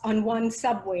 stops on one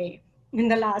subway in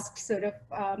the last sort of,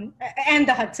 and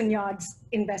the Hudson Yards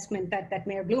investment that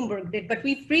Mayor Bloomberg did, but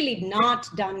we've really not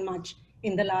done much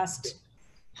in the last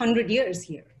 100 years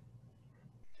here.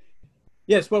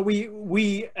 Yes, well,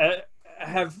 we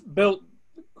have built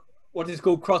what is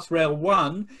called Crossrail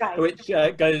 1, right, which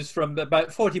goes from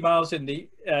about 40 miles in the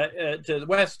to the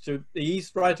west to the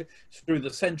east, right through the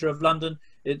centre of London.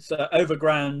 It's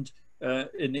overground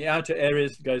in the outer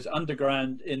areas, goes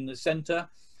underground in the centre.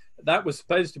 That was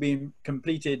supposed to be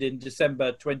completed in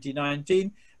December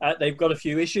 2019. They've got a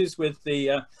few issues with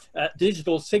the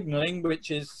digital signalling,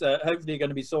 which is hopefully going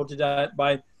to be sorted out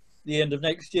by the end of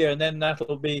next year, and then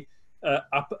that'll be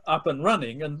up and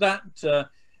running. And that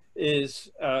is,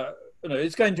 you know,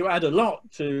 it's going to add a lot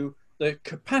to the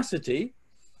capacity.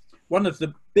 One of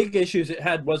the big issues it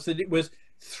had was that it was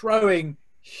throwing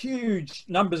huge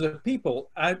numbers of people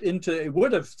out into, it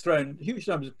would have thrown huge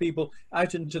numbers of people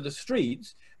out into the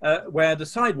streets where the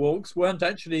sidewalks weren't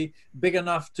actually big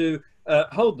enough to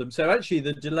hold them. So actually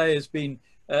the delay has been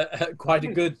quite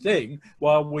a good thing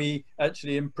while we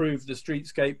actually improve the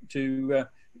streetscape to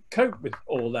cope with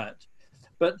all that.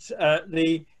 But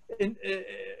the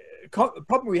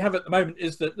problem we have at the moment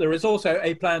is that there is also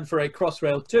a plan for a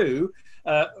Crossrail 2.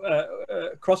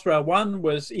 Crossrail 1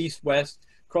 was east-west.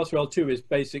 Crossrail 2 is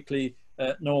basically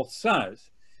north-south.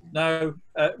 Now,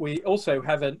 we also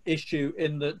have an issue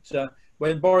in that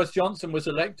when Boris Johnson was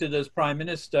elected as Prime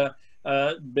Minister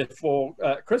before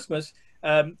Christmas,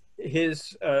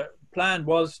 his plan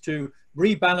was to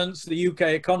rebalance the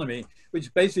UK economy, which is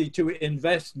basically to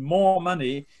invest more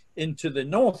money into the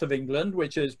north of England,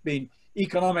 which has been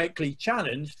economically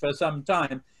challenged for some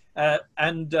time.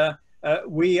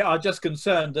 We are just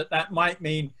concerned that that might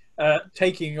mean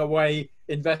taking away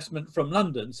investment from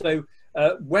London. So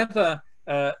whether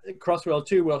Crossrail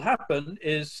 2 will happen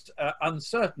is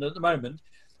uncertain at the moment,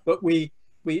 but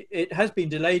it has been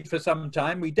delayed for some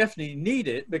time. We definitely need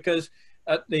it because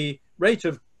at the rate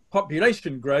of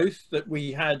population growth that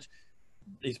we had,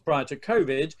 at least prior to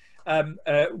COVID,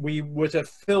 we would have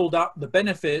filled up the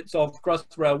benefits of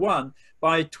Crossrail 1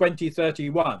 by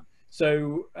 2031.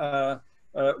 So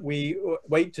we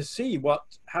wait to see what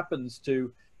happens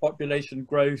to population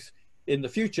growth in the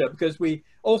future, because we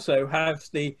also have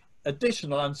the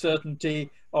additional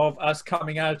uncertainty of us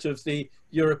coming out of the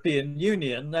European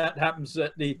Union. That happens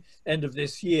at the end of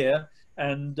this year,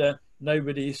 and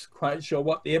nobody's quite sure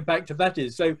what the impact of that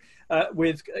is. So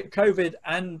with COVID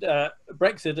and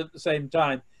Brexit at the same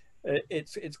time,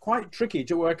 it's quite tricky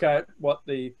to work out what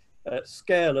the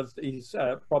scale of these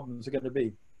problems are going to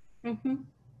be. Mm-hmm.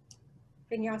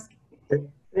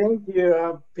 Thank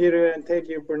you, Peter, and thank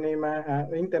you,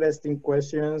 Purnima. Interesting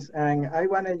questions, and I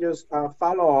want to just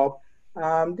follow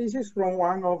up. This is from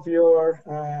one of your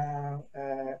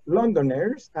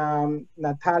Londoners,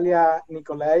 Natalia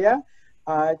Nikolaya.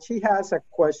 She has a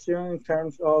question in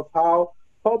terms of how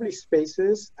public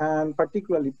spaces, and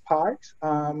particularly parks,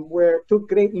 took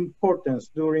great importance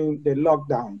during the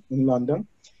lockdown in London.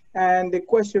 And the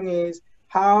question is,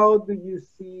 how do you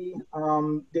see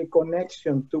the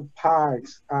connection to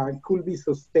parks could be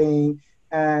sustained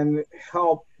and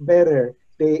help better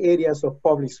the areas of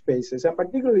public spaces? And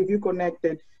particularly if you connect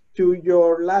it to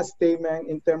your last statement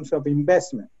in terms of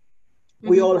investment.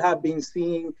 Mm-hmm. We all have been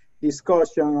seeing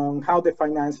discussion on how the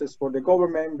finances for the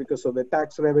government, because of the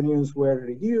tax revenues, were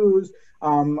reduced.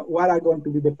 What are going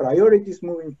to be the priorities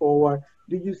moving forward?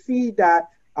 Do you see that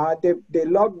the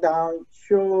lockdown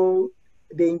showed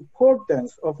the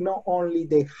importance of not only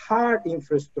the hard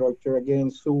infrastructure,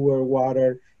 again, sewer,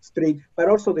 water, street, but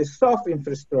also the soft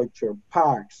infrastructure,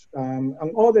 parks, and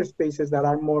other spaces that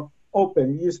are more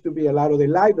open? It used to be a lot of the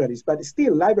libraries, but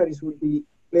still libraries would be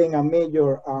playing a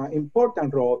major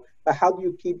important role. But how do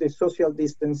you keep the social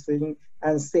distancing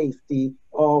and safety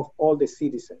of all the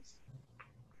citizens?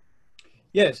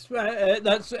 Yes,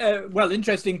 that's well,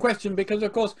 interesting question, because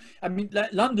of course, I mean,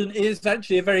 London is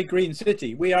actually a very green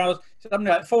city. We are something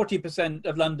like 40%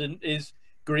 of London is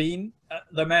green.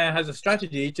 The mayor has a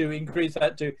strategy to increase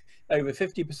that to over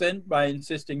 50% by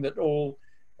insisting that all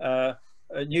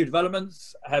new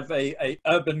developments have a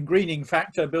urban greening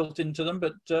factor built into them.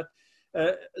 But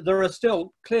there are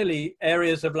still clearly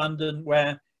areas of London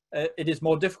where it is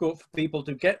more difficult for people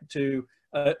to get to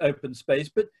open space,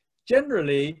 but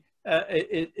generally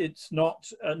it's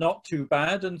not too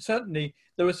bad. And certainly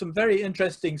there were some very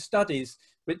interesting studies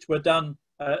which were done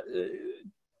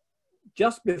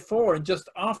just before and just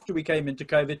after we came into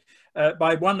COVID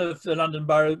by one of the London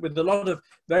boroughs with a lot of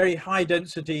very high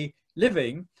density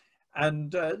living,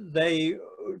 and they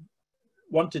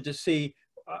wanted to see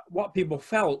what people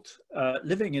felt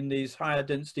living in these higher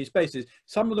density spaces.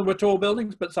 Some of them were tall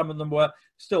buildings, but some of them were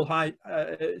still high,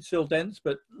 still dense,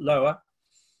 but lower.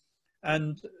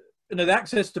 And the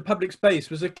access to public space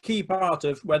was a key part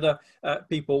of whether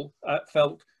people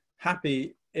felt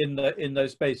happy in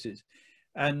those spaces.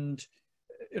 And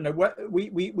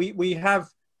we have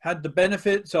had the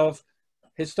benefits of,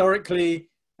 historically,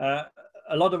 a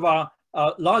lot of our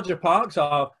larger parks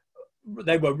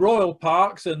they were royal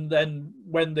parks, and then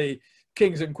when the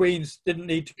kings and queens didn't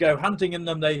need to go hunting in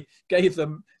them, they gave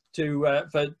them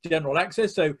for general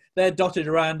access. So they're dotted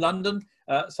around London,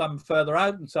 some further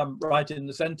out and some right in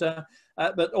the centre.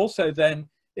 But also then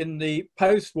in the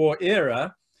post-war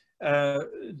era,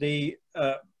 the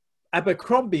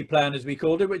Abercrombie plan, as we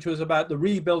called it, which was about the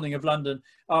rebuilding of London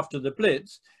after the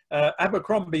Blitz,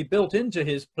 Abercrombie built into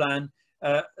his plan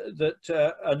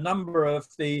that a number of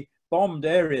the bombed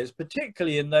areas,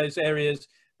 particularly in those areas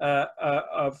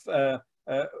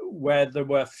where there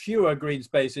were fewer green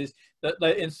spaces, that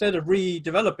instead of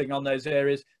redeveloping on those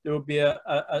areas, there would be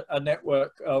a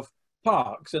network of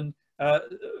parks. And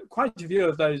quite a few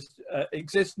of those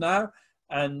exist now.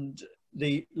 And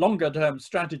the longer term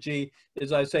strategy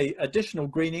is, I say, additional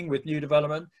greening with new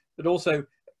development, but also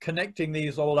connecting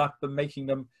these all up and making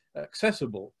them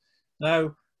accessible.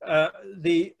 Now,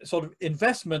 the sort of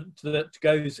investment that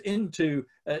goes into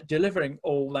delivering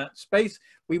all that space,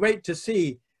 we wait to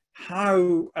see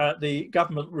how the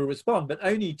government will respond. But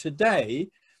only today,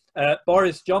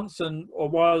 Boris Johnson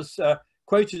was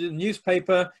quoted in the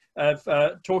newspaper of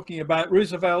talking about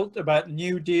Roosevelt, about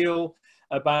New Deal,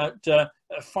 about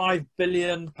 £5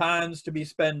 billion to be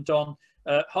spent on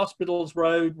hospitals,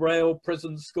 road, rail,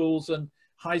 prisons, schools and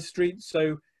high streets.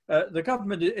 So the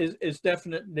government is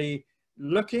definitely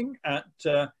looking at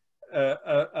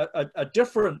a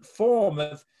different form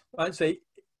of, I'd say,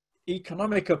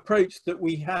 economic approach that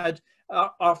we had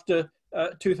after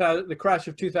the crash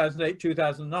of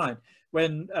 2008-2009,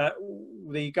 when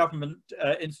the government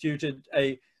instituted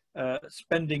a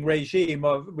spending regime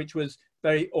which was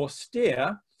very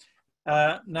austere.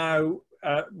 Now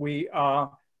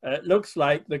looks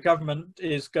like the government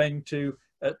is going to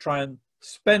try and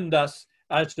spend us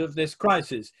out of this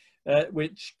crisis,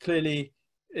 which clearly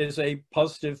is a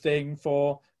positive thing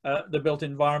for the built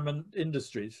environment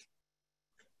industries.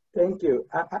 Thank you.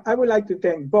 I would like to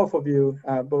thank both of you,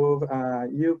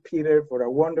 you, Peter, for a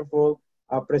wonderful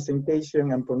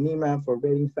presentation, and Purnima for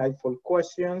very insightful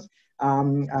questions,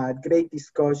 great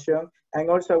discussion. And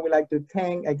also I would like to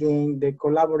thank again the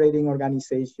collaborating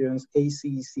organizations,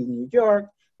 ACEC New York,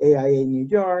 AIA New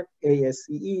York,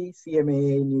 ASCE,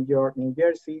 CMAA New York, New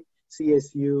Jersey,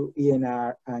 CSU,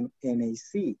 ENR, and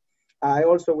NAC. I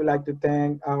also would like to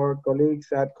thank our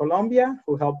colleagues at Columbia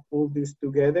who helped pull this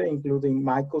together, including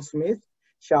Michael Smith,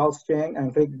 Charles Cheng,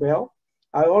 and Rick Bell.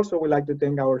 I also would like to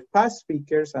thank our past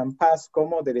speakers and past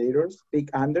co-moderators, Dick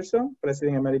Anderson,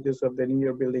 President Emeritus of the New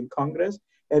York Building Congress,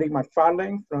 Eric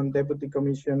McFarlane from Deputy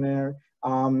Commissioner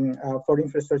for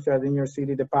Infrastructure at the New York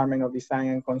City Department of Design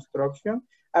and Construction,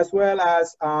 as well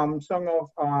as some of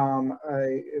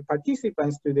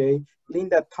participants today,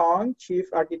 Linda Tong,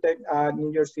 Chief Architect at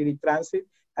New York City Transit,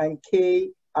 and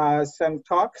Kay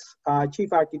Santox,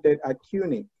 Chief Architect at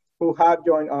CUNY, who have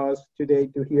joined us today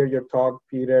to hear your talk,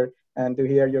 Peter, and to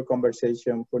hear your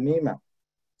conversation, Purnima.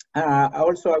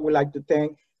 Also, I would like to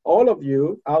thank all of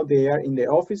you out there in the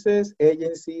offices,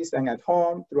 agencies, and at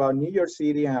home throughout New York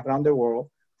City and around the world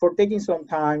for taking some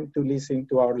time to listen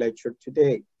to our lecture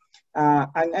today.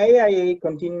 An AIA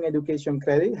Continuing Education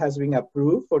Credit has been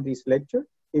approved for this lecture.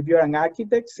 If you're an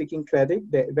architect seeking credit,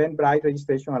 the Eventbrite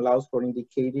registration allows for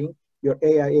indicating your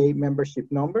AIA membership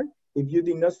number. If you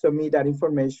did not submit that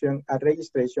information at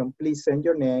registration, please send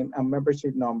your name and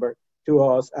membership number to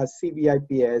us at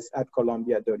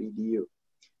cbips@columbia.edu.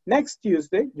 Next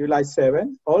Tuesday, July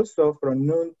 7th, also from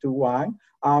noon to 1,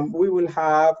 we will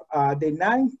have the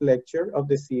 9th lecture of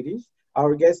the series.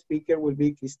 Our guest speaker will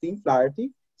be Christine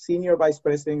Flaherty, Senior Vice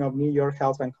President of New York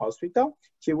Health and Hospital.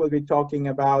 She will be talking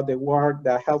about the work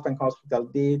that Health and Hospital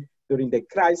did during the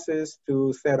crisis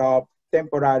to set up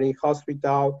temporary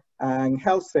hospital and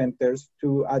health centers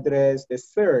to address the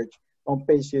surge on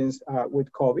patients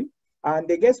with COVID. And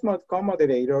the guest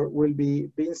co-moderator will be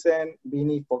Vincent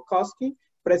Vinny Polkowski,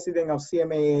 President of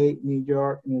CMAA New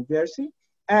York, New Jersey.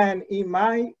 And in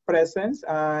my presence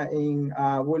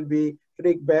will be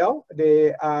Rick Bell,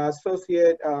 the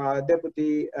Associate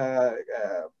Deputy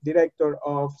Director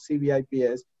of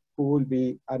CBIPS, who will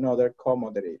be another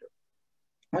co-moderator.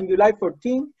 On July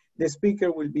 14, the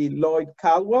speaker will be Lloyd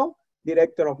Caldwell,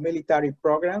 Director of Military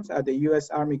Programs at the U.S.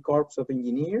 Army Corps of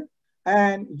Engineers,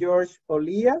 and George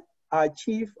Olia,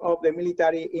 Chief of the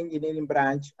Military Engineering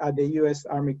Branch at the U.S.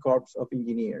 Army Corps of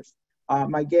Engineers.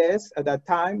 My guest at that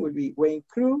time will be Wayne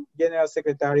Crew, General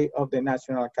Secretary of the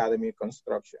National Academy of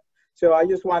Construction. So I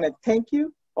just want to thank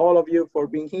you, all of you, for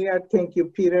being here. Thank you,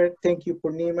 Peter. Thank you,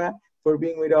 Purnima, for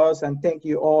being with us. And thank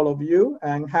you, all of you.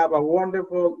 And have a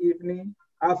wonderful evening,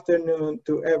 afternoon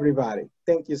to everybody.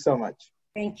 Thank you so much.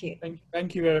 Thank you.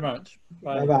 Thank you very much.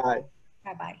 Bye. Bye-bye.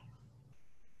 Bye-bye.